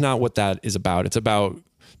 No. That's not what that is about. It's about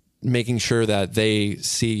making sure that they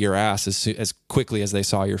see your ass as quickly as they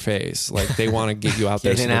saw your face. Like, they want to get you out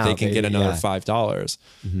there so Getting that they out, can get baby, another yeah. $5.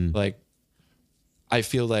 Like, I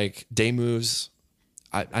feel like day moves,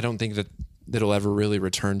 I don't think that it'll ever really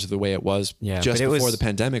return to the way it was Yeah, just but it before was- the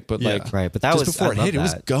pandemic. But Yeah. like, Right, but that just was- before I it love hit, it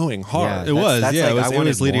was that. going hard. It was, that's yeah, like, it I was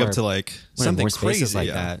wanted leading more- up to like wanted something more spaces crazy, like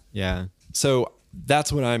yeah. that. Yeah. So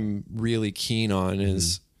that's what I'm really keen on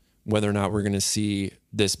is whether or not we're going to see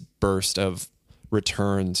this burst of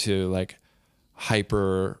return to like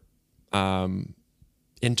hyper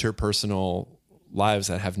interpersonal lives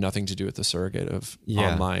that have nothing to do with the surrogate of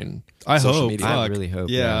Yeah. online I social hope. media. I fuck. really hope,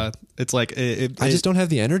 Yeah, yeah. it's like I just don't have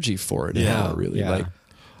the energy for it Yeah. anymore, really. Yeah. Like,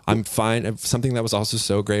 I'm fine. Something that was also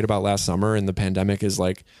so great about last summer and the pandemic is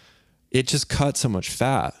like, it just cut so much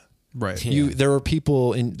fat. right. Yeah. There were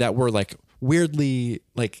people that were like weirdly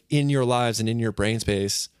like in your lives and in your brain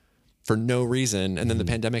space for no reason. And then the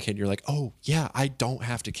pandemic hit, you're like, oh yeah, I don't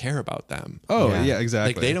have to care about them. Oh Yeah. yeah,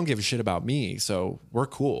 exactly. Like, they don't give a shit about me. So we're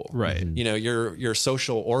cool. Right. Your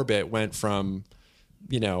social orbit went from,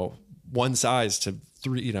 one size to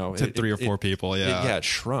three, to 3 or 4 people. Yeah, it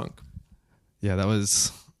shrunk. yeah. That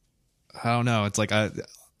was. I don't know. It's like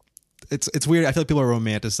it's weird. I feel like people are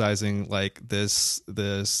romanticizing like this.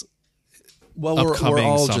 Well, we're Upcoming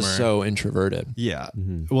all summer. just so introverted. Yeah.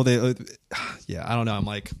 Well, yeah. I don't know. I'm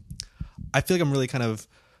like, I feel like I'm really kind of.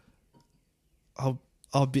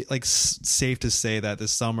 I'll be like safe to say that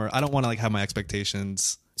this summer I don't want to like have my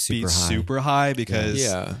expectations be Super high. super high because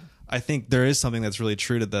Yeah. I think there is something that's really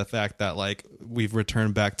true to the fact that like we've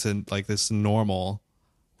returned back to like this normal,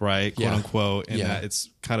 right, quote Yeah. unquote, and Yeah. that it's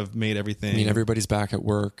kind of made everything. I mean, everybody's back at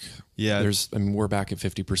work. Yeah. We're back at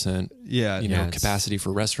 50%, yeah, it's- capacity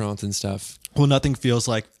for restaurants and stuff. Well, nothing feels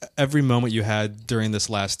like every moment you had during this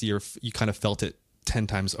last year, you kind of felt it 10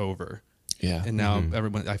 times over. Yeah. And now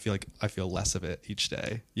everyone, I feel less of it each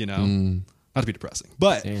day, Not to be depressing,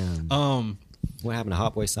 but Damn. What happened to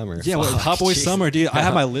Hot Boy Summer? yeah, well, Fuck, Hot Boy jeez. Summer, dude. I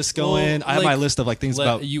have my list going. Well, I have my like, list of like things Let-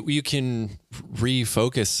 about. you can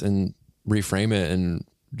refocus and reframe it and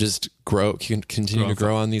just continue to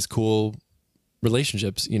grow on these cool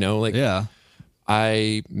relationships, like Yeah.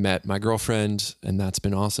 I met my girlfriend and that's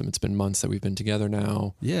been awesome. It's been months that we've been together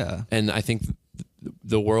now. Yeah. And I think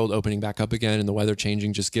the world opening back up again and the weather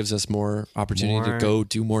changing just gives us more opportunity to go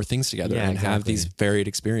do more things together and have these varied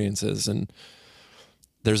experiences. And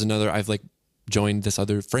there's I've like joined this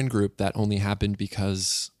other friend group that only happened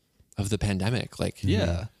because of the pandemic. Like,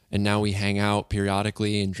 Yeah. And now we hang out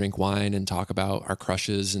periodically and drink wine and talk about our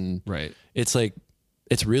crushes. And Right. it's like,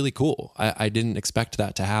 it's really cool. I didn't expect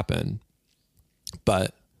that to happen,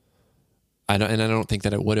 but I don't think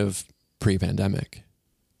that it would have pre-pandemic.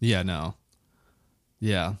 Yeah. No.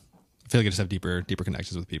 Yeah. I feel like I just have deeper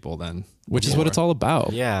connections with people than Which is what it's all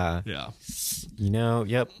about. Yeah. Yeah.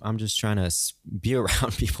 Yep. I'm just trying to be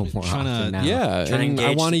around people more Trying to- often now. Yeah. Trying to And I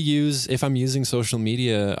engage- want to use, if I'm using social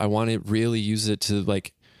media, I want to really use it to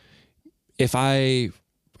like, if I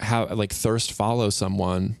have like thirst follow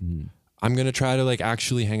someone, I'm going to try to like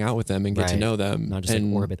actually hang out with them and get to Right. know them. not just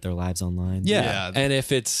and like orbit their lives online. Yeah. Yeah. And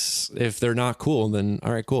if they're not cool, then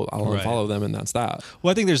all right, cool. I'll Right. unfollow them and that's that.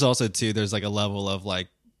 Well, I think there's also too, there's like a level of like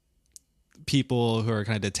people who are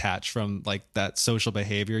kind of detached from like that social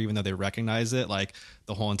behavior, even though they recognize it, like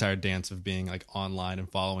the whole entire dance of being like online and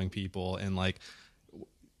following people and like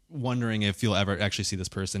wondering if you'll ever actually see this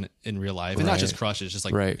person in real life and not just crushes, just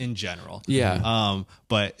like Right. in general. Yeah.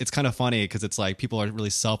 But it's kind of funny because it's like people are really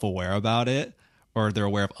self-aware about it or they're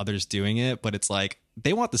aware of others doing it, but it's like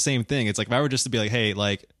they want the same thing. It's like if I were just to be like, hey,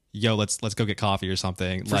 like, yo, let's go get coffee or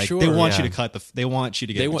something. For like sure, they want yeah. you to they want you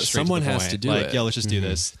to get straight someone to the has point. to do like, it. yo, let's just do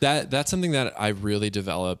this. That's something that I really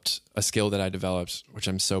developed, a skill that I developed, which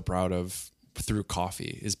I'm so proud of through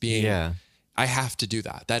coffee is being, Yeah. I have to do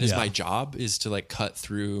that. That is Yeah. my job, is to like cut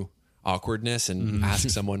through awkwardness and ask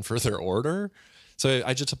someone for their order. So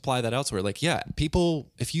I just apply that elsewhere. Like, yeah,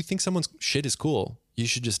 people, if you think someone's shit is cool, you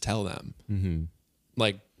should just tell them.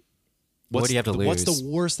 Like, What do you have to What's lose? the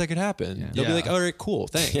worst that could happen? They'll be Yeah. like, all right, cool,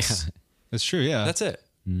 thanks. It's true. Yeah. That's it.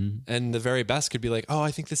 And the very best could be like, oh,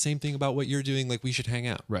 I think the same thing about what you're doing. Like, we should hang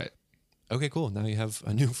out. right. Okay, cool. Now you have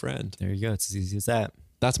a new friend. There you go. It's as easy as that.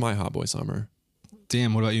 That's my hot boy summer.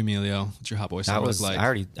 Damn. What about you, Emilio? What's your hot boy summer That was look like? I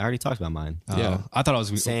already talked about mine. Yeah. I thought I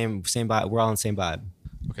was Same vibe. We're all in the same vibe.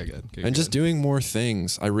 Okay, good. And just doing more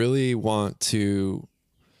things. I really want to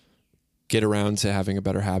get around to having a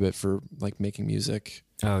better habit for like making music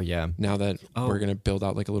Oh yeah. now that we're going to build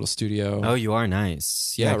out like a little studio. Oh, you are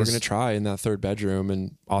nice. yeah, we're 'cause- going to try in that third bedroom,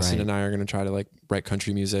 and Austin Right. and I are going to try to like write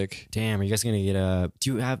country music. Damn, are you guys gonna get a?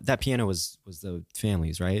 Do you have that piano? Was the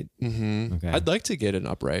family's right? Mm-hmm. Okay. I'd like to get an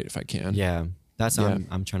upright if I can. Yeah, that's Yeah.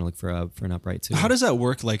 I'm trying to look for an upright too. How does that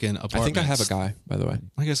work? Like in apartments? I think I have a guy, by the way.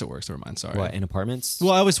 I guess it works. Never mind. Sorry. what in apartments?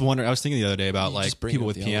 Well, I was wondering. I was thinking the other day about You like just bring people it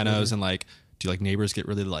with with the pianos elevator. and like, do like neighbors get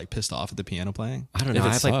really like pissed off at the piano playing? I don't if know. it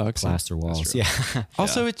I have like sucks, plaster walls. true. Yeah.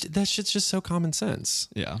 Also, that shit's just so common sense.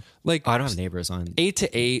 Yeah. Like, Oh, I don't have neighbors on. 8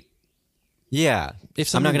 to 8. Yeah.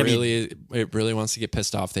 If I'm not someone gonna really wants to get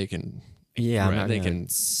pissed off, they can. Yeah, I'm Right, not they gonna can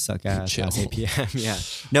suck ass chill. past 8 p.m. Yeah.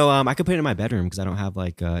 No, I could put it in my bedroom because I don't have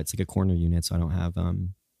like it's like a corner unit, so I don't have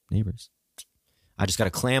neighbors. I just got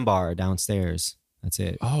a clam bar downstairs. That's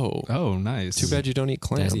it. Oh, Oh, nice. too bad you don't eat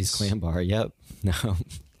clams. Desi's clam bar. Yep. No.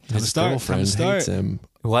 His start, time to girlfriend start. hates him.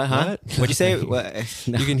 What? Huh? What? What'd you say? What?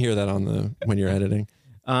 No. You can hear that when you're editing.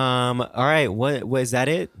 All right. What was that?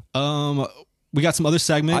 It? We got some other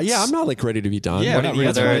segments. Yeah, I'm not like ready to be done. Yeah, What not are you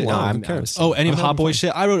really. doing? No, Who I'm- cares? Oh, any I'm hot having boy fun.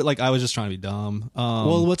 shit? I wrote it like I was just trying to be dumb.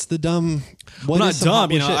 Well, what's the dumb? What not is some hot dumb,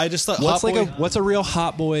 boy you know, shit? I just thought what's hot like boy- what's a real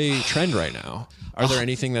hot boy trend right now? Are there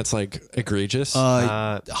anything that's like egregious?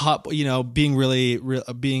 hot, being really,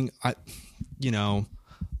 being,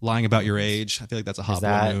 lying about your age. I feel like that's a hot boy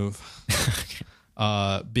that-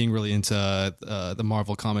 move. Being really into the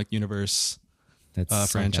Marvel comic universe That's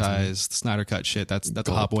franchise, the Snyder Cut shit. That's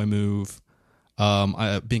a hot boy move.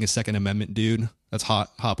 Being a Second Amendment dude. That's hot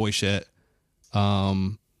boy shit.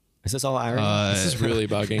 Is this all Irish? this is really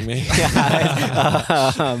bugging me.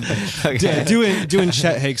 Okay. doing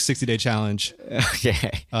Chet Hake's 60-day challenge.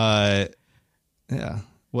 Okay. Yeah.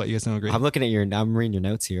 What, you guys don't agree? I'm looking at I'm reading your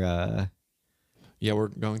notes here. Yeah, we're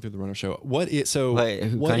going through the run of show. What is so?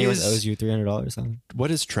 Who what Kanye West owes is you $300 on?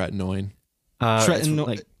 what is tretinoin?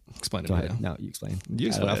 Explain it. Go Emilio. ahead. No, you explain. You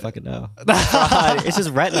I don't explain it. fucking know. God, it's just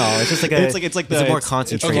retinol. It's just like It's like a more it's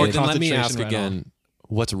concentrated. more Okay, then let me concentration ask retinol. again.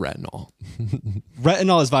 What's retinol?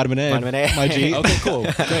 Retinol is vitamin A. Vitamin A. My G. Okay, cool,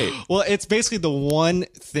 great. Well, it's basically the one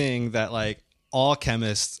thing that like all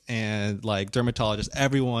chemists and like dermatologists,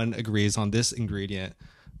 everyone agrees on this ingredient,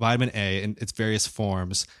 vitamin A in its various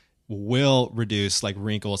forms, will reduce like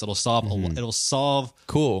wrinkles. It'll solve it'll solve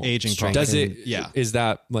Cool. aging Strength. problems. Does it? Yeah. Is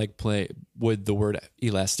that like play? Would the word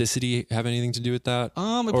elasticity have anything to do with that? It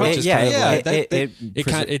Or probably- just yeah, kind of like-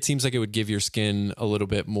 it It seems like it would give your skin a little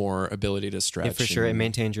bit more ability to stretch. for sure. It and-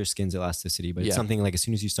 maintains your skin's elasticity, but Yeah. it's something like as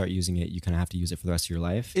soon as you start using it, you kind of have to use it for the rest of your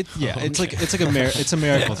life. It's like it's a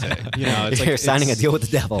miracle thing. You know, it's like You're signing a deal with the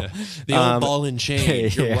devil. The old ball and chain.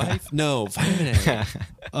 Your yeah. wife? No, vitamin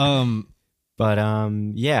A. But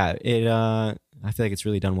yeah, it I feel like it's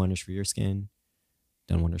really done wonders for your skin,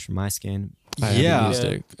 done wonders for my skin. I haven't Yeah. used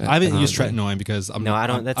it. I haven't used Okay. tretinoin because I'm No, I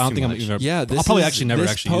don't- that's I don't too think I'm much. even. Yeah, I'll probably this never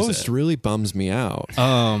this actually use post it. really bums me out. Do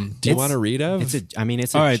you It's- want to read, Ev? It's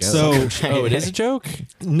a All right, joke. so- Oh, it is a joke.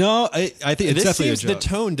 No, I think it's This definitely a seems joke. the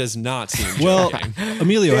tone does not seem. Well, joking.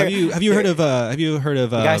 Emilio, have you heard of the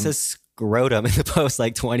guy says scrotum in the post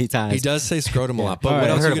like 20 times. he does say scrotum a lot, but All what right.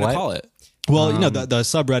 else are Heard you of gonna what? call it? Well, the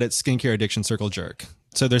subreddit skincare addiction circle jerk.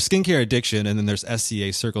 So there's skincare addiction, and then there's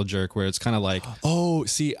SCA circle jerk, where it's kind of like Oh,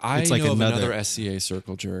 see, I It's know like of another- another SCA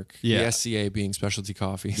circle jerk. Yeah. The SCA being specialty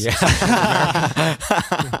coffees. Yeah.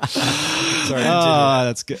 Sorry.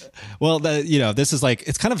 that's good. Well, this is like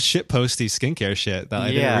it's kind of shit posty skincare shit that I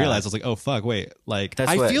didn't Yeah. realize. I was like, oh fuck, wait, like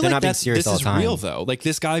That's I what, feel they're like not being this serious all is the time. real though. Like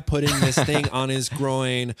this guy putting this thing on his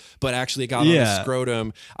groin, but actually got on his Yeah.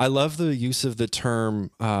 scrotum. I love the use of the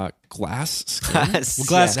term glass skin. Glass,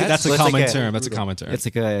 glass. yeah. That's a It's common like term. That's a common term. It's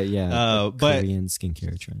like a but- Korean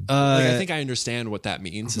skincare trend. Like, I think I understand what that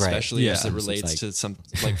means, Right. especially Yeah. as it So it's relates like- to some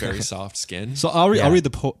like very soft skin. So I'll Yeah. read the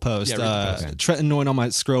post. Yeah, read the post. Tretinoin on my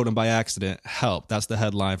scrotum by accident. Help. That's the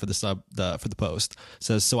headline for the post. It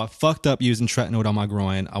says, so I fucked up using tretinoid on my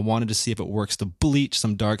groin. I wanted to see if it works to bleach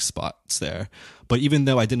some dark spots there. But even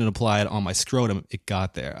though I didn't apply it on my scrotum, it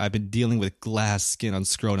got there. I've been dealing with glass skin on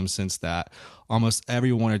scrotum since that. Almost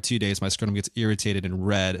every 1 or 2 days, my scrotum gets irritated and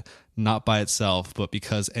red, not by itself, but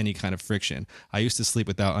because any kind of friction. I used to sleep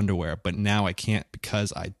without underwear, but now I can't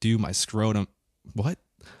because I do my scrotum. What?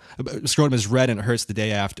 Scrotum is red and it hurts the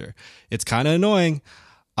day after. It's kind of annoying.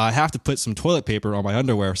 I have to put some toilet paper on my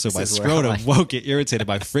underwear so my is where scrotum I'm won't get irritated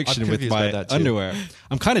by friction with confused by my that too. underwear.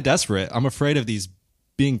 I'm kind of desperate. I'm afraid of these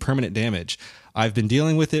being permanent damage. I've been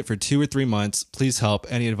dealing with it for 2 or 3 months. Please help.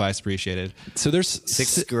 Any advice appreciated. So there's Six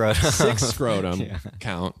scrotum. six scrotum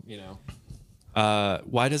count.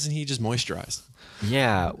 Why doesn't he just moisturize?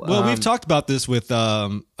 Yeah. Well, we've talked about this with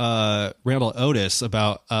Randall Otis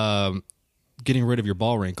about getting rid of your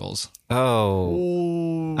ball wrinkles.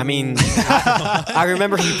 Oh. I mean, I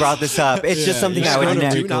remember he brought this up. It's just something I would Scrotum,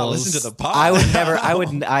 never. do not listen to the pod.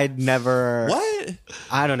 I'd never. What?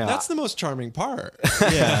 I don't know. That's the most charming part.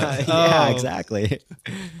 Yeah. yeah, exactly.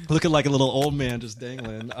 Looking like a little old man just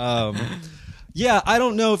dangling. Yeah, I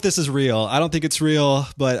don't know if this is real. I don't think it's real,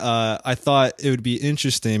 but I thought it would be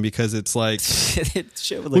interesting because it's like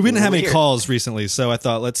we didn't have any calls recently, so I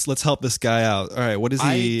thought let's help this guy out. All right, what is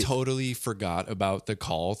he? I totally forgot about the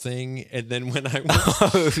call thing, and then when I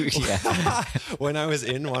was, Yeah. when I was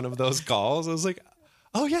in one of those calls, I was like,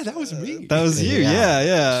 "Oh yeah, that was me." That was you.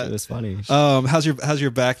 Yeah, It was funny. How's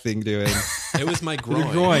your back thing doing? It was my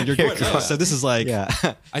groin. Your groin. Yeah. So this is like Yeah.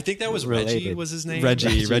 I think that was Reggie. Related. Was his name? Reggie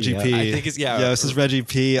yeah. P. I think it's yeah. This is Reggie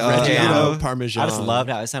P. Reggiano Parmesan. I just loved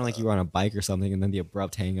how it sounded like you were on a bike or something, and then the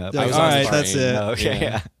abrupt hang up. Yeah, I was all on the right, that's train. it. Oh, okay.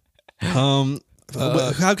 Yeah.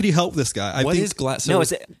 Yeah. How could he help this guy? I What think is glass? No,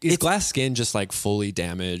 So it's- is it's- glass skin just like fully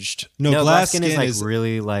damaged? no, No, glass skin is like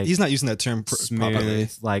really like He's not using that term smooth, properly.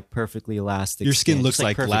 like perfectly elastic. Your skin skin. looks Just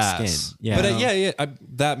like perfect glass. Skin. Yeah. But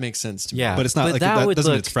that makes sense to me. yeah. But it's not like that would doesn't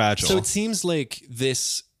mean look- it's fragile. So it seems like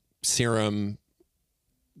this serum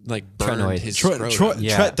like burned Tretinoid. his scrotum.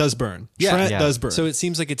 Yeah. Tret does burn. Yeah. Tret Yeah. does burn. So it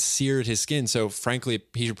seems like it's seared his skin. So frankly,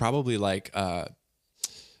 he should probably like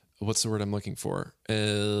what's the word I'm looking for?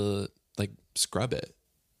 Like scrub it.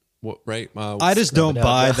 What right? I just don't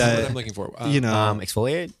buy What's the word I'm that. looking for. You know,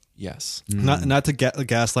 exfoliate. Yes. not to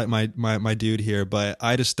gaslight my dude here, but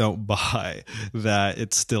I just don't buy that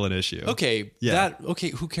it's still an issue. Okay. Yeah.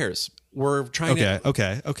 Who cares? We're trying to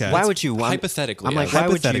Okay. Why would you want? hypothetically. I'm like, yeah. why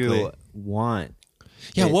would Hypothetically. you want?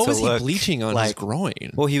 Yeah, it what to was he look bleaching on his like- groin?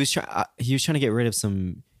 Well, he was trying. He was trying to get rid of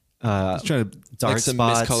some He's trying to. dark like some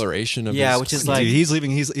spots. miscoloration of Yeah, his which is Dude, like he's leaving.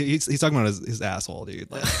 He's talking about his asshole, dude.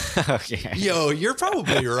 Like, okay. Yo, you're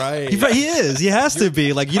probably right. he is. He has to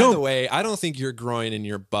be. Like you By the don't. way, I don't think your groin and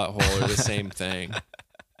your butthole are the same thing.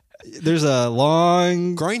 There's a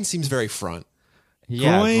long. Groin seems very front.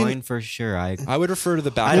 Yeah, Groin- groin for sure. I I would refer to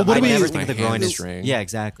the back. I, of my I do we never use? think of the my groin is. hamstring. Yeah,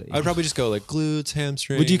 exactly. I would probably just go like glutes,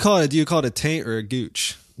 hamstring. What do you call it? Do you call it a taint or a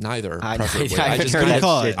gooch? Neither. I Preferably. haven't I just heard don't. that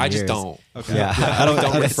call shit it. in I just years. don't. Okay. Yeah. I don't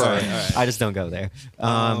Don't refer. sorry. All right. I just don't go there.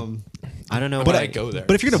 I don't know. But why- I go there.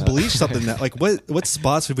 But if you're gonna bleach something, that like what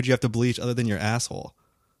spots would you have to bleach other than your asshole?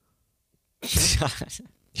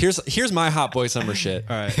 Here's my hot boy summer shit.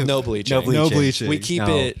 All right. No bleaching. No bleaching. No bleaching. We keep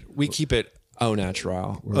No. it au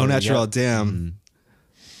natural. Oh, natural. Yep. Damn.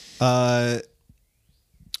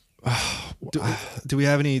 Do we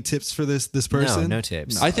have any tips for this person? No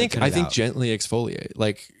tips. I think Cut it out. gently exfoliate.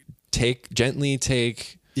 Like gently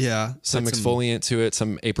take Yeah. some Put exfoliant to it,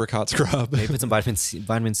 some apricot scrub. Maybe put some vitamin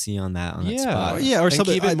C on that Yeah. spot. Yeah, or And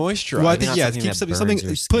something. keep it moisturized. Well, I Maybe think not something keep that something. burns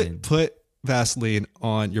your skin. Put Vaseline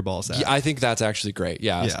on your ball sack. Yeah, I think that's actually great.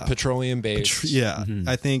 Yeah, Yeah. petroleum based. Yeah,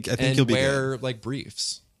 I think and you'll be wear good. like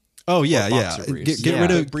briefs. Oh yeah, Or yeah. boxer briefs. Get Yeah.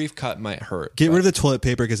 rid A of brief cut might hurt. get rid of the toilet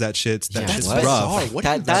paper because that shit's That's rough. bizarre. What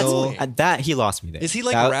are you That's doing? that he lost me there. Is he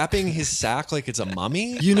like That- wrapping his sack like it's a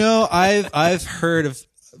mummy? You know, I've heard of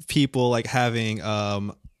people like having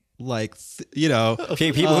People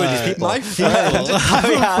who just people. My friend.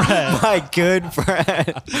 My good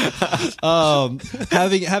friend.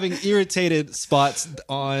 having irritated spots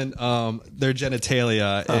on their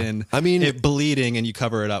genitalia and I mean- it bleeding and you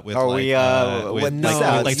cover it up with Are like, we, with, what- like, no,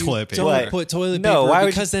 with, like you toilet paper. Don't What? put toilet No, paper why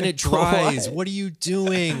would because you- then it dries. What? What are you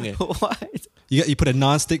doing? What? You put a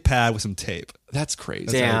non-stick pad with some tape. That's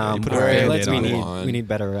crazy. Damn. You put a All right, Band-Aid we on it. need we need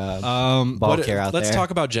better Um, ball What- care out let's there. talk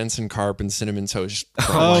about Jensen Carp and cinnamon toast.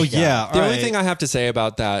 Oh yeah, The all only right. thing I have to say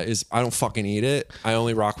about that is I don't fucking eat it. I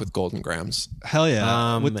only rock with Golden Grams. Hell yeah.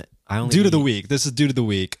 I only Due to the eat- week. This is due to the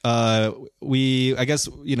week. I guess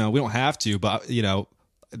we don't have to, but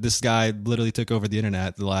this guy literally took over the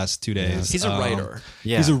internet the last 2 days. He's a writer.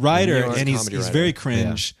 Yeah. He's a writer, New York and he's comedy writer. very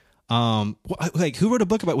cringe. Like who wrote a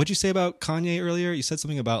book about? What'd you say about Kanye earlier? You said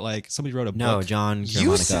something about like somebody wrote a No, book. John.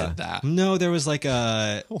 You Carmonica. said that. No, there was like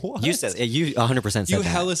a. What? You said you 100% said You that.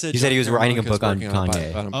 hella said You said he John was writing a Carmonica's book on working on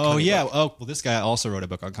Kanye. a Oh Kanye yeah. book. Oh well, this guy also wrote a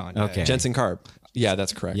book on Kanye. Okay. Jensen Carp. Yeah,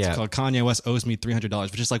 that's correct. Yeah. It's called Kanye West owes me $300,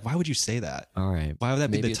 which is like, why would you say that? All right. Why would that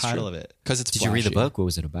be Maybe the it's title true. of it? Because it's Did you read the flashy. book? What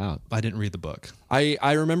was it about? I didn't read the book. I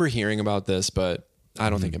remember hearing about this, but I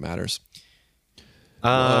don't think it matters.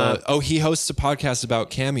 He hosts a podcast about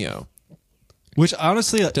Cameo. Which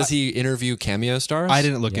honestly, Does he interview Cameo stars? I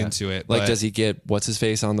didn't look Yeah. into it. Like, but- does he get what's his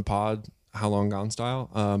face on the pod? How Long Gone style?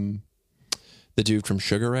 The dude from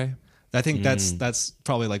Sugar Ray. I think that's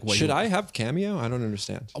probably like what Should you, I have Cameo? I don't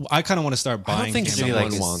understand. I kind of want to start buying. I don't think Cameo. someone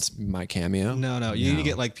like this- wants my Cameo. No, you need to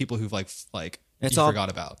get like people who've like It's you all- forgot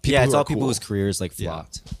about. Yeah, it's who all are people cool. whose careers like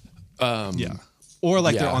flopped. Yeah, or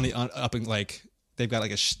like they're yeah. on the up and like they've got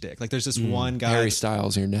like a shtick. Like there's this one guy Harry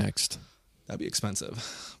Styles, you're next. that'd be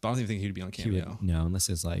expensive, but I don't even think he'd be on He would- Cameo. no, unless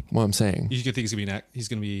it's like What I'm saying. You think he's gonna be he's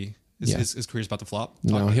gonna be Yeah. his career's about to flop? Talk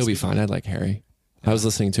No, about he'll it, be speak fine. on I'd like Harry. I was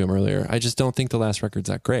listening to him earlier. I just don't think the last record's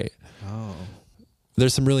that great. it. Oh,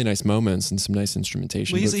 There's some really nice moments and some nice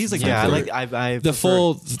instrumentation. Well, he's- but he's like- yeah, I Frankly, like I the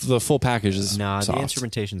full package is Nah, the soft.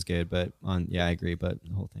 instrumentation's good, but I agree, but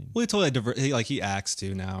the whole thing. well, he totally he acts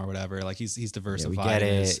too now or whatever. Like he's diversified. get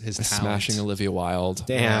in it. His talent. Smashing Olivia Wilde.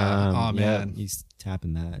 Damn. Yeah. Oh, Yep, man. he's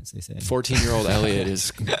tapping that, as they say. 14-year-old Elliot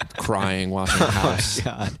is crying watching the house.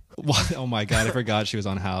 God. What? Oh my god, I forgot she was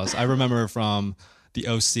on House. I remember her from the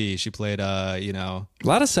OC. She played A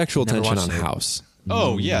lot of sexual Never tension on watched it. House.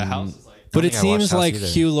 Oh yeah, House is like But it think I watched seems House like either.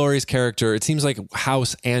 Hugh Laurie's character, it seems like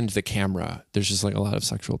House and the camera, there's just like a lot of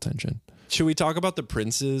sexual tension. Should we talk about the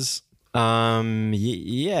princes?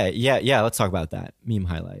 Yeah. Let's talk about that meme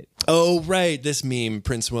highlight. Oh, right. This meme,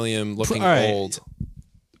 Prince William looking All right. old.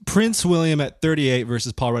 Prince William at 38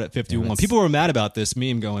 versus Paul Rudd at 51. it's- People were mad about this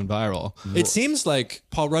meme going viral. It seems like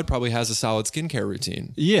Paul Rudd probably has a solid skincare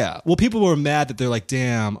routine. Yeah. Well, people were mad that they're like,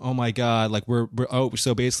 damn, oh my God. Like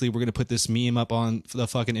so basically we're going to put this meme up on the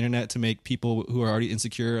fucking internet to make people who are already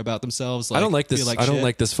insecure about themselves. I don't like this. feel I don't shit.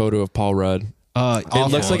 like this photo of Paul Rudd. Awful.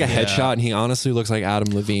 It looks like a Yeah. headshot, and he honestly looks like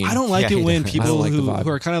Adam Levine. I don't like Yeah, it he when does. I don't people like the who vibe.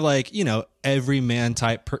 are kind of like, everyman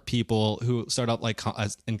type people who start out like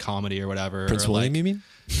in comedy or whatever. Prince or William, like, you mean?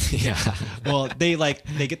 Yeah. well, they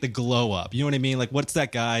get the glow up. You know what I mean? Like, what's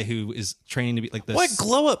that guy who is training to be like this? What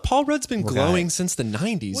glow up? Paul Rudd's been What glowing guy? since the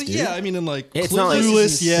 90s, Well, dude. yeah, I mean, in like It's not like-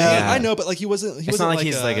 Clueless, yeah, Yeah. I know, but like he wasn't. He It's wasn't not like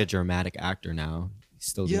he's like a dramatic actor now. He's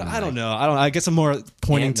still doing Yeah, I don't like- know. I guess I'm more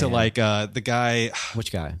pointing to Ant-Man. like the guy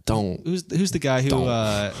Which guy? Don't. who's the guy who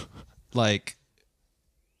Don't. like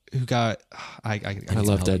who got I love Some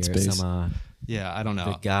Dead help here, Space. Some, yeah, I don't the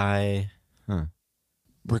know. guy,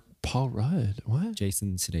 Paul Rudd? What?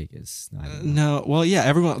 Jason Sudeikis. I don't know. No, well, yeah,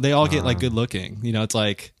 everyone they all get like good looking. It's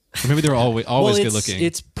like or maybe they're always good it's, looking.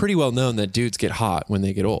 It's pretty well known that dudes get hot when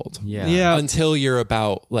they get old. Yeah. Yeah. Until you're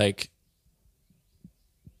about like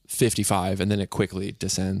 55, and then it quickly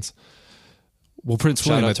descends. well, Prince Shout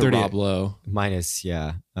William out at to 38. Rob Lowe. Minus,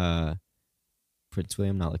 yeah. Prince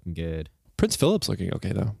William not looking good. Prince Philip's looking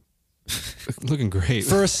okay though. Looking great.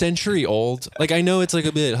 For a century old, like I know it's like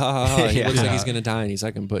a bit ha ha ha. He Yeah. looks like he's gonna die any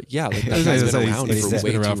second, but yeah, like that was guy's gonna been say, around he's for been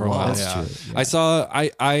way around too for a while, long. yeah.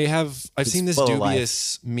 I've seen this full of life.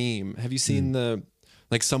 dubious meme. Have you seen the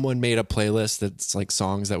like someone made a playlist that's like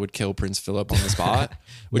songs that would kill Prince Philip on the spot,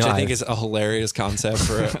 which No, I think is a hilarious concept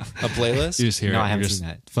for a playlist. You just hear No, it. I haven't You're just seen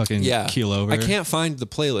that. fucking Yeah, keel over. I can't find the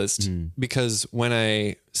playlist because when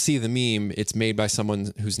I see the meme, it's made by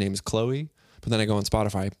someone whose name is Chloe. But then I go on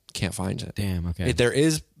Spotify, can't find it. Damn. Okay.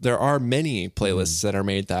 There are many playlists that are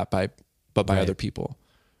made by other people.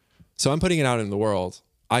 So I'm putting it out in the world.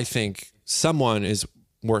 I think someone is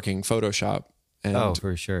working Photoshop and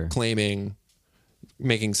for sure.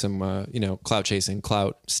 making some clout chasing,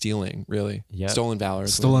 clout stealing, really. Yep. Stolen valor.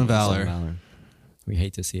 is Stolen what- valor. We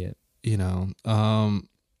hate to see it. You know,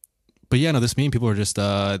 but yeah, no, this meme people were just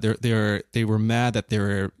they were mad that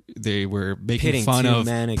they were making Pitting fun two of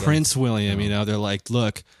men against- Prince William. You know, they're like,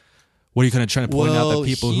 look, what are you kind of trying to point out that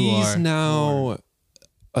people who he's are now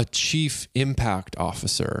a chief impact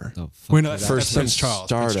officer. Oh, fuck we're not that. For that's some Prince Charles.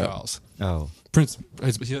 startup. Prince Charles. Oh. Prince,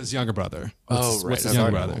 his younger brother. Oh, right. What's his Okay.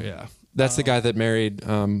 younger brother? Yeah. That's the guy that married,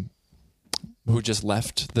 who just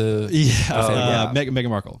left the. Yeah. Meghan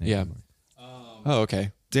Markle. Yeah. Oh,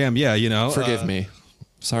 okay. Damn. Yeah. You know. Forgive me.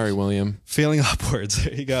 Sorry, William. Failing upwards.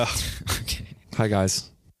 There you go. Okay. Hi, guys.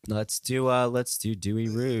 Let's do Dewey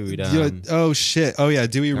Rude. Oh shit. Oh yeah.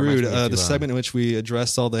 Dewey reminds Rude. me of The too, segment in which we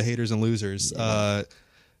addressed all the haters and losers. Yeah.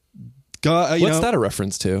 What's that a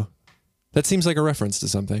reference to? That seems like a reference to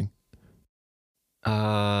something.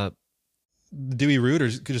 Dewey Rude, or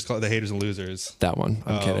you could just call it the haters and losers. That one.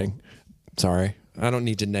 I'm Oh. kidding. Sorry. I don't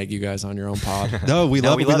need to neg you guys on your own pod. No, we No,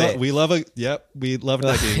 love we it. love it. We love it. Yep, we love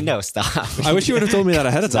it. No, stop. I wish you would have told me that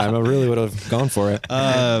ahead of time. I really would have gone for it.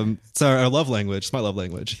 It's our love language. It's my love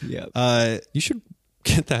language. Yep. You should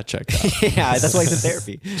get that checked out. Yeah, that's why it's in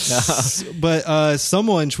therapy. No. But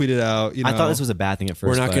someone tweeted out. You know, I thought this was a bad thing at first.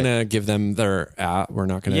 We're not but- going to give them their at. We're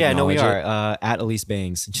not going to. Yeah, no, we acknowledge are it. at Elise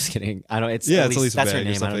Bangs. Just kidding. I don't. It's Yeah, Elise, it's Elise that's her Bangs or name.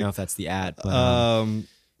 I don't something. know if that's the at.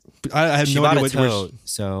 But, I had she no bought idea a what. tote.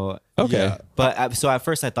 So Okay. Yeah. but so at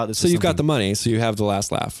first I thought this. So was you've got the something- money. So you have the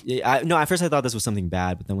last laugh. Yeah, no, at first I thought this was something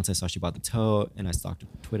bad, but then once I saw she bought the tote and I stalked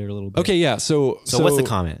Twitter a little bit. Okay. Yeah. So what's the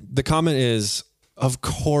comment? The comment is, of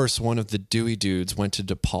course, one of the Dewey dudes went to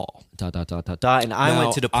DePaul. And I Now,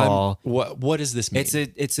 went to DePaul. What does this mean?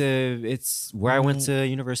 It's where I went to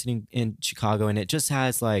university in Chicago, and it just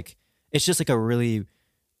has like it's just like a really.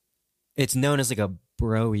 It's known as like a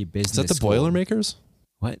broy business. Is that the school. Boilermakers?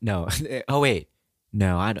 What? No. Oh wait.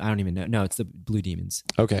 No, I don't even know. No, it's the Blue Demons.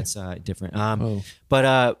 Okay. It's different. Oh.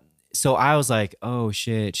 But so I was like, oh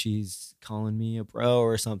shit, she's calling me a bro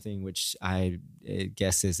or something, which I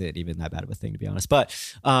guess isn't even that bad of a thing to be honest. But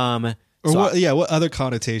Or so what? What other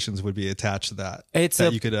connotations would be attached to that? It's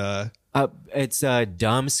that a- you could. it's a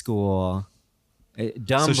dumb school,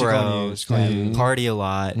 dumb So she calling you- bros she calling that you- party a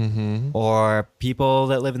lot, Mm-hmm. or people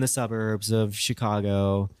that live in the suburbs of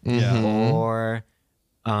Chicago, Yeah. Mm-hmm. or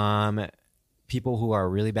people who are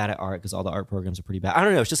really bad at art because all the art programs are pretty bad. I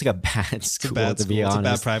don't know. It's just like a bad school, Bad to school. be It's a bad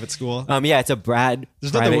honest. private school. Yeah, it's a bad.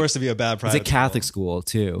 There's private, nothing worse to be a bad It's private. a Catholic school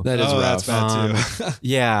too. That is Oh, rough. that's bad too.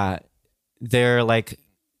 Yeah, their like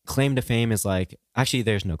claim to fame is like actually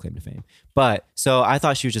there's no claim to fame. But so I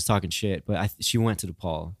thought she was just talking shit, but she went to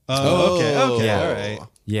DePaul. Oh, okay. Yeah. All right.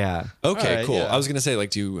 Yeah. Okay, All right, cool. yeah. I was gonna say, like,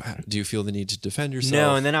 do you feel the need to defend yourself?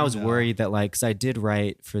 No, and then I was No. worried that like because I did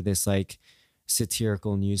write for this like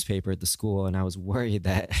satirical newspaper at the school, and I was worried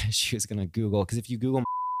that she was gonna Google because if you Google,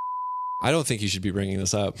 I don't think you should be bringing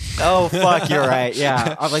this up. oh fuck, you're right.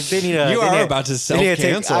 Yeah, I'm like they need to. You they are need- about to they need to take-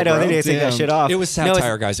 self-cancel, I know bro. they need to take that Damn. shit off. It was No, it's-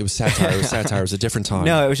 satire, guys. It was satire. It was satire. It was a different time.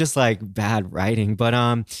 No, it was just like bad writing.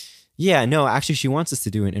 But yeah, no, actually, she wants us to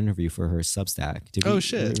do an interview for her Substack. Did Oh, we,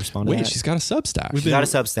 shit. did we respond to Wait, that? she's got a Substack. We've She got a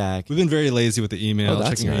Substack. We've been very lazy with the email. Oh,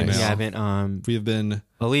 that's checking our nice. email. Yeah, I've been. We've been.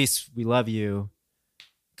 Elise, we love you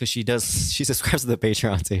because she does. She subscribes to the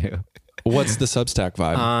Patreon too. What's the Substack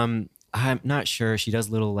vibe? I'm not sure. She does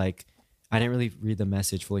little like. I didn't really read the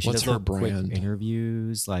message fully. She What's does her little quick brand?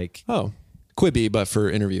 interviews, like Oh, Quibi, but for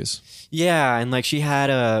interviews. yeah, and like she had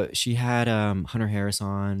Hunter Harris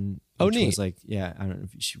on. Oh, which neat. Was like yeah, I don't know.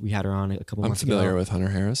 If we had her on a couple I'm months familiar ago. with Hunter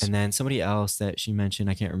Harris. And then somebody else that she mentioned,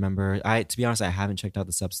 I can't remember. To be honest, I haven't checked out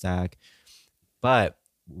the Substack, but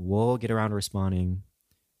we'll get around to responding.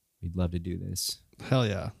 We'd love to do this. Hell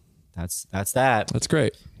yeah. That's that. That's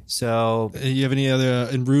great. So You have any other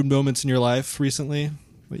rude moments in your life recently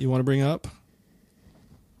that you want to bring up?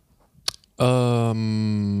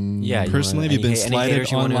 yeah, you Personally, wanna- have you been any slighted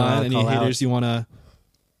haters you wanna, online? Any call out? haters you want to?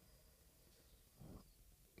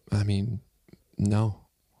 I mean, no,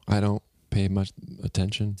 I don't. pay much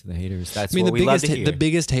attention. To the haters. That's I mean, what we love to hear. the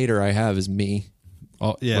biggest hater I have is me.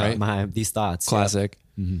 Oh yeah. Right? These thoughts. Classic.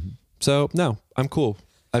 So no, I'm cool.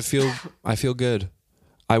 I feel good.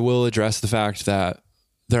 I will address the fact that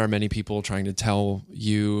there are many people trying to tell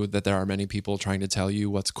you that there are many people trying to tell you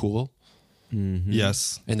what's cool.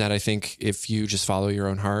 Yes. And that I think if you just follow your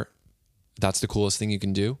own heart, that's the coolest thing you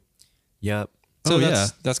can do. Yep. So Oh,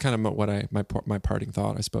 that's kind of what my parting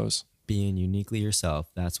thought, I suppose. Being uniquely yourself.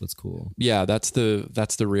 That's what's cool. Yeah, that's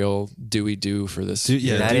the real Dewey do for this.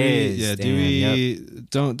 That is, Dan, Dewey,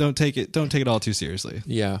 don't take it all too seriously.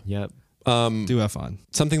 Yeah. Yep. Do have fun.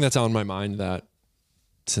 Something that's on my mind that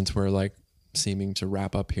since we're like seeming to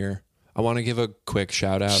wrap up here, I want to give a quick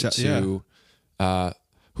shout out to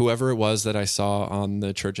whoever it was that I saw on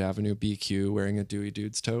the Church Avenue BQ wearing a Dewey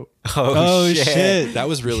Dudes tote. Oh shit. That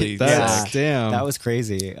was really That's sick. damn. That was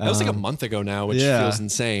crazy. That was like a month ago now, which yeah. feels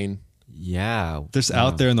insane. Yeah. Just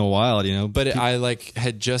out there in the wild, you know. But I like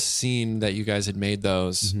had just seen that you guys had made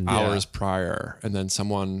those hours prior, and then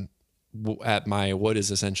someone at my what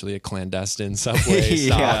is essentially a clandestine subway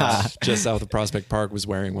stop just south of Prospect Park was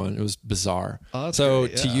wearing one. It was bizarre. Oh, that's so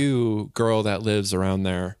great, to yeah. you, girl that lives around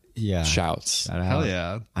there, Yeah. shouts. Shout out. Hell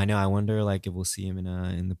yeah. I know. I wonder like if we'll see him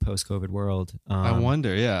in the post-COVID world. I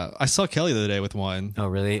wonder, yeah. I saw Kelly the other day with one. Oh,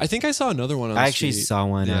 really? I think I saw another one on the I actually street. saw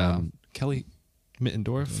one. Yeah. Kelly.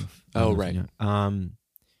 Mittendorf. Oh, right.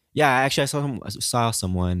 Yeah, actually, I saw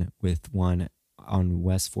someone with one on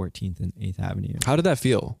West 14th and 8th Avenue. How did that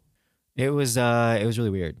feel? It was really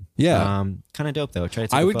weird. Yeah. Kind of dope though. Try to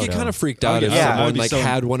take I a would get photo. kind of freaked out if yeah. someone I'd be like so-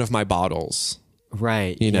 had one of my bottles,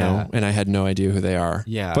 right. you know, yeah. and I had no idea who they are.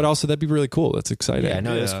 Yeah. But also that'd be really cool. That's exciting. Yeah,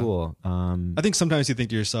 no, it was Yeah. cool. I think sometimes you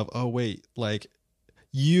think to yourself, oh wait, like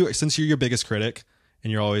since you're your biggest critic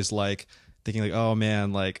and you're always like thinking like, oh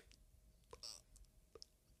man, like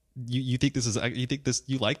you think this is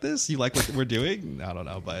you like what we're doing? I don't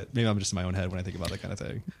know, but maybe I'm just in my own head when I think about that kind of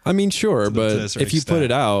thing. I mean, sure, To but a certain if you put extent.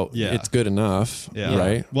 it out, Yeah. it's good enough, Yeah.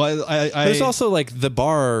 right? Well, I There's also like the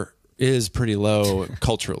bar is pretty low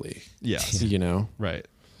culturally, yes, you know. right.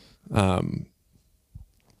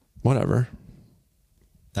 Whatever.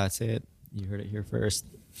 That's it. You heard it here first.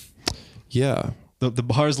 Yeah. The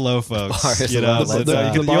bar's low, folks. bar is you low. know, Let's,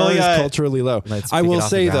 The you bar only is got- culturally low. Let's I pick it will off the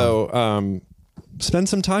say ground. though, spend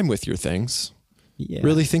some time with your things. Yeah.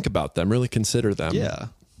 Really think about them. Really consider them. yeah.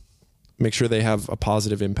 Make sure they have a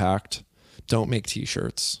positive impact. Don't make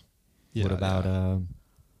T-shirts. Yeah, What about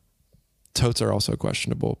Totes are also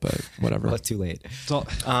questionable, but whatever. well, too late. It's all-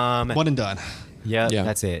 one and done? Yeah, Yeah.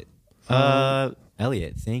 that's it.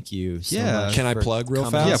 Elliot, thank you so Yeah. much. Can I for plug real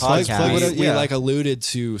coming on fast? the Yeah, plug podcast. what- We yeah. like alluded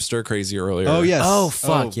to Stir Crazy earlier. Oh yes. Oh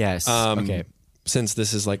fuck yes. Okay. Since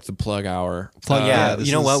this is like the plug hour. Plug- Yeah, this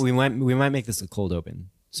you know is- what? We might make this a cold open.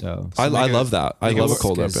 So I make it- love that. I make it love a work.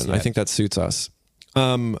 cold Because, open. yeah. I think that suits us.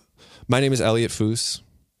 My name is Elliot Foos.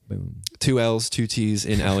 boom. 2 L's, 2 T's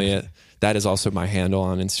in Elliot. That is also my handle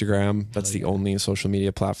on Instagram. That's the only social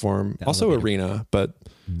media platform. The Also elevator. Arena, but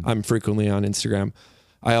I'm frequently on Instagram.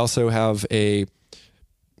 I also have a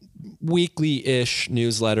weekly-ish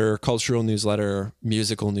newsletter, cultural newsletter,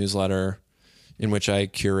 musical newsletter, in which I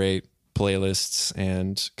curate playlists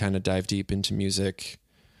and kind of dive deep into music.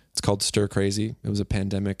 It's called Stir Crazy. It was a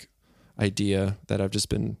pandemic idea that I've just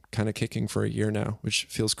been kind of kicking for a year now, which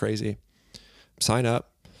feels crazy. Sign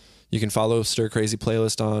up. You can follow Stir Crazy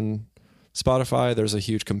playlist on Spotify. There's a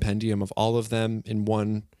huge compendium of all of them in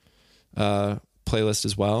one playlist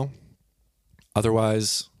as well.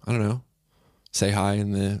 Otherwise, I don't know. Say hi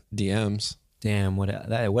in the DMs. Damn, what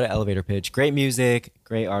an elevator pitch. Great music,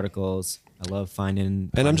 great articles. I love finding.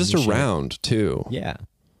 And I'm just new shit. around too. Yeah,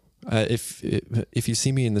 If you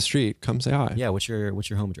see me in the street, come say hi. yeah. What's your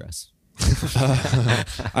home address?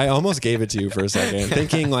 I almost gave it to you for a second,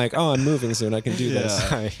 thinking like, oh, I'm moving soon. I can do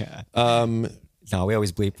this. Yeah. No, we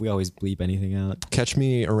always bleep anything out. Catch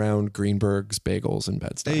me around Greenberg's Bagels in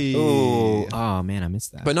Bed-Stuy. Hey. Oh man, I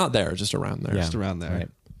missed that. But not there, just around there. Yeah. Just around there. Right.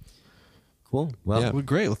 Cool. Well, Yeah. Well,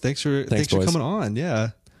 great. Well, thanks for boys. coming on. Yeah.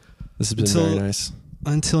 This has been Until- very nice.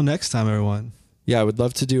 Until next time, everyone. Yeah, I would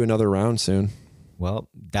love to do another round soon. well,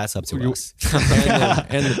 that's up to You- us.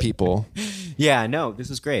 And the people. Yeah, no, this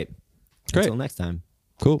was great. Great. Until next time.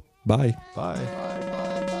 Cool. Bye. Bye.